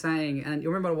what I'm saying and you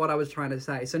remember what I was trying to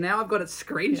say. So now I've got it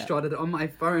screenshotted on my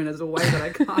phone as a way that I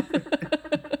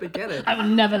can't forget it. I will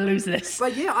never lose this.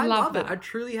 But yeah, I love it. A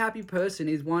truly happy person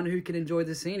is one who can enjoy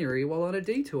the scenery while on a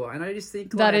detour. And I just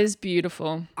think that is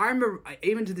beautiful. I remember,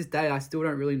 even to this day, I still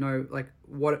don't really know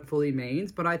what it fully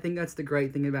means. But I think that's the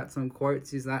great thing about some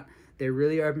quotes, is that they're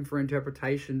really open for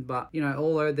interpretation. But,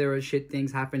 although there are shit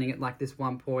things happening at this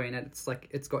one point, and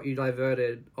it's got you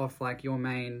diverted off your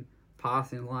main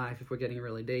path in life, if we're getting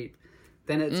really deep,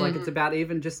 then it's it's about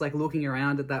even just looking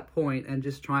around at that point and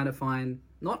just trying to find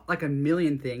not a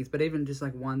million things, but even just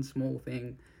one small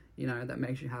thing, that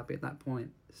makes you happy at that point.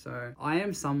 So I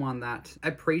am someone that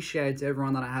appreciates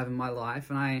everyone that I have in my life,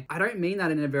 and I don't mean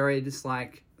that in a very just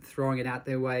throwing it out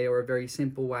their way or a very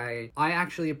simple way. I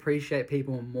actually appreciate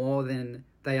people more than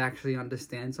they actually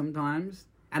understand sometimes,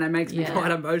 and it makes me quite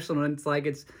emotional. And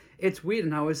it's weird,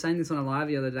 and I was saying this on a live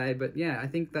the other day, but yeah, I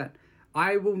think that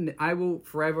I will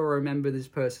forever remember this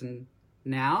person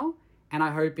now, and I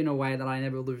hope in a way that I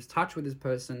never lose touch with this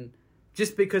person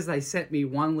just because they sent me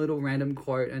one little random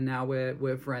quote and now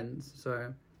we're friends.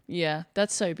 So yeah,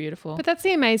 that's so beautiful. But that's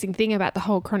the amazing thing about the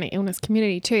whole chronic illness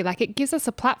community too. It gives us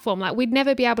a platform. We'd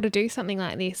never be able to do something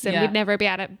like this, and we'd never be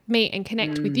able to meet and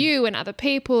connect with you and other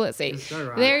people. That's so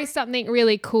right. There is something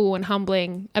really cool and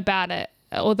humbling about it.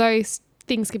 Although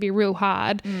things can be real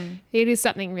hard, it is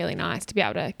something really nice to be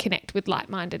able to connect with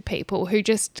like-minded people who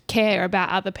just care about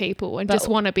other people and just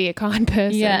want to be a kind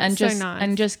person. Yeah, and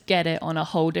it's just get it on a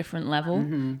whole different level.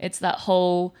 Mm-hmm. It's that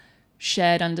whole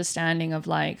shared understanding of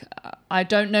I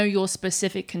don't know your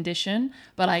specific condition,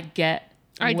 but I get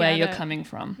where you're coming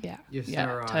from. Yeah. You're so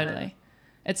right. Totally.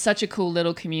 It's such a cool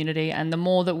little community, and the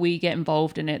more that we get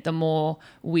involved in it, the more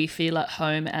we feel at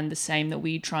home, and the same that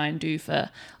we try and do for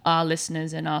our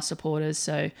listeners and our supporters.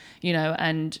 So,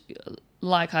 and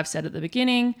like I've said at the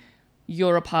beginning,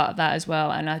 you're a part of that as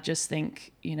well. And I just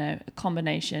think, a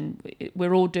combination,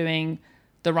 we're all doing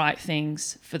the right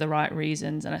things for the right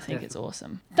reasons, and I think it's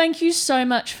awesome. Thank you so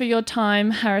much for your time,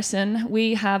 Harrison.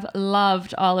 We have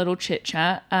loved our little chit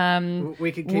chat.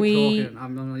 We could keep talking.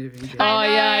 I'm not even kidding. Oh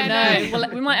yeah, I know.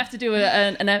 Well, we might have to do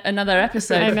another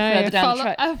episode further down the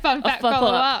track. A fun fact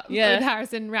follow-up with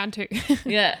Harrison round 2.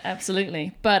 Yeah,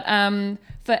 absolutely. But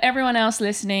for everyone else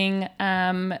listening,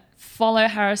 follow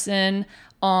Harrison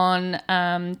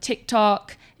on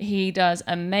TikTok. He does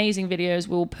amazing videos.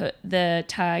 We'll put the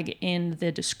tag in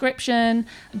the description.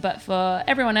 But for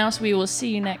everyone else, we will see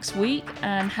you next week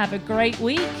and have a great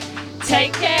week.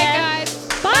 Take care, guys.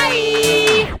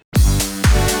 Bye.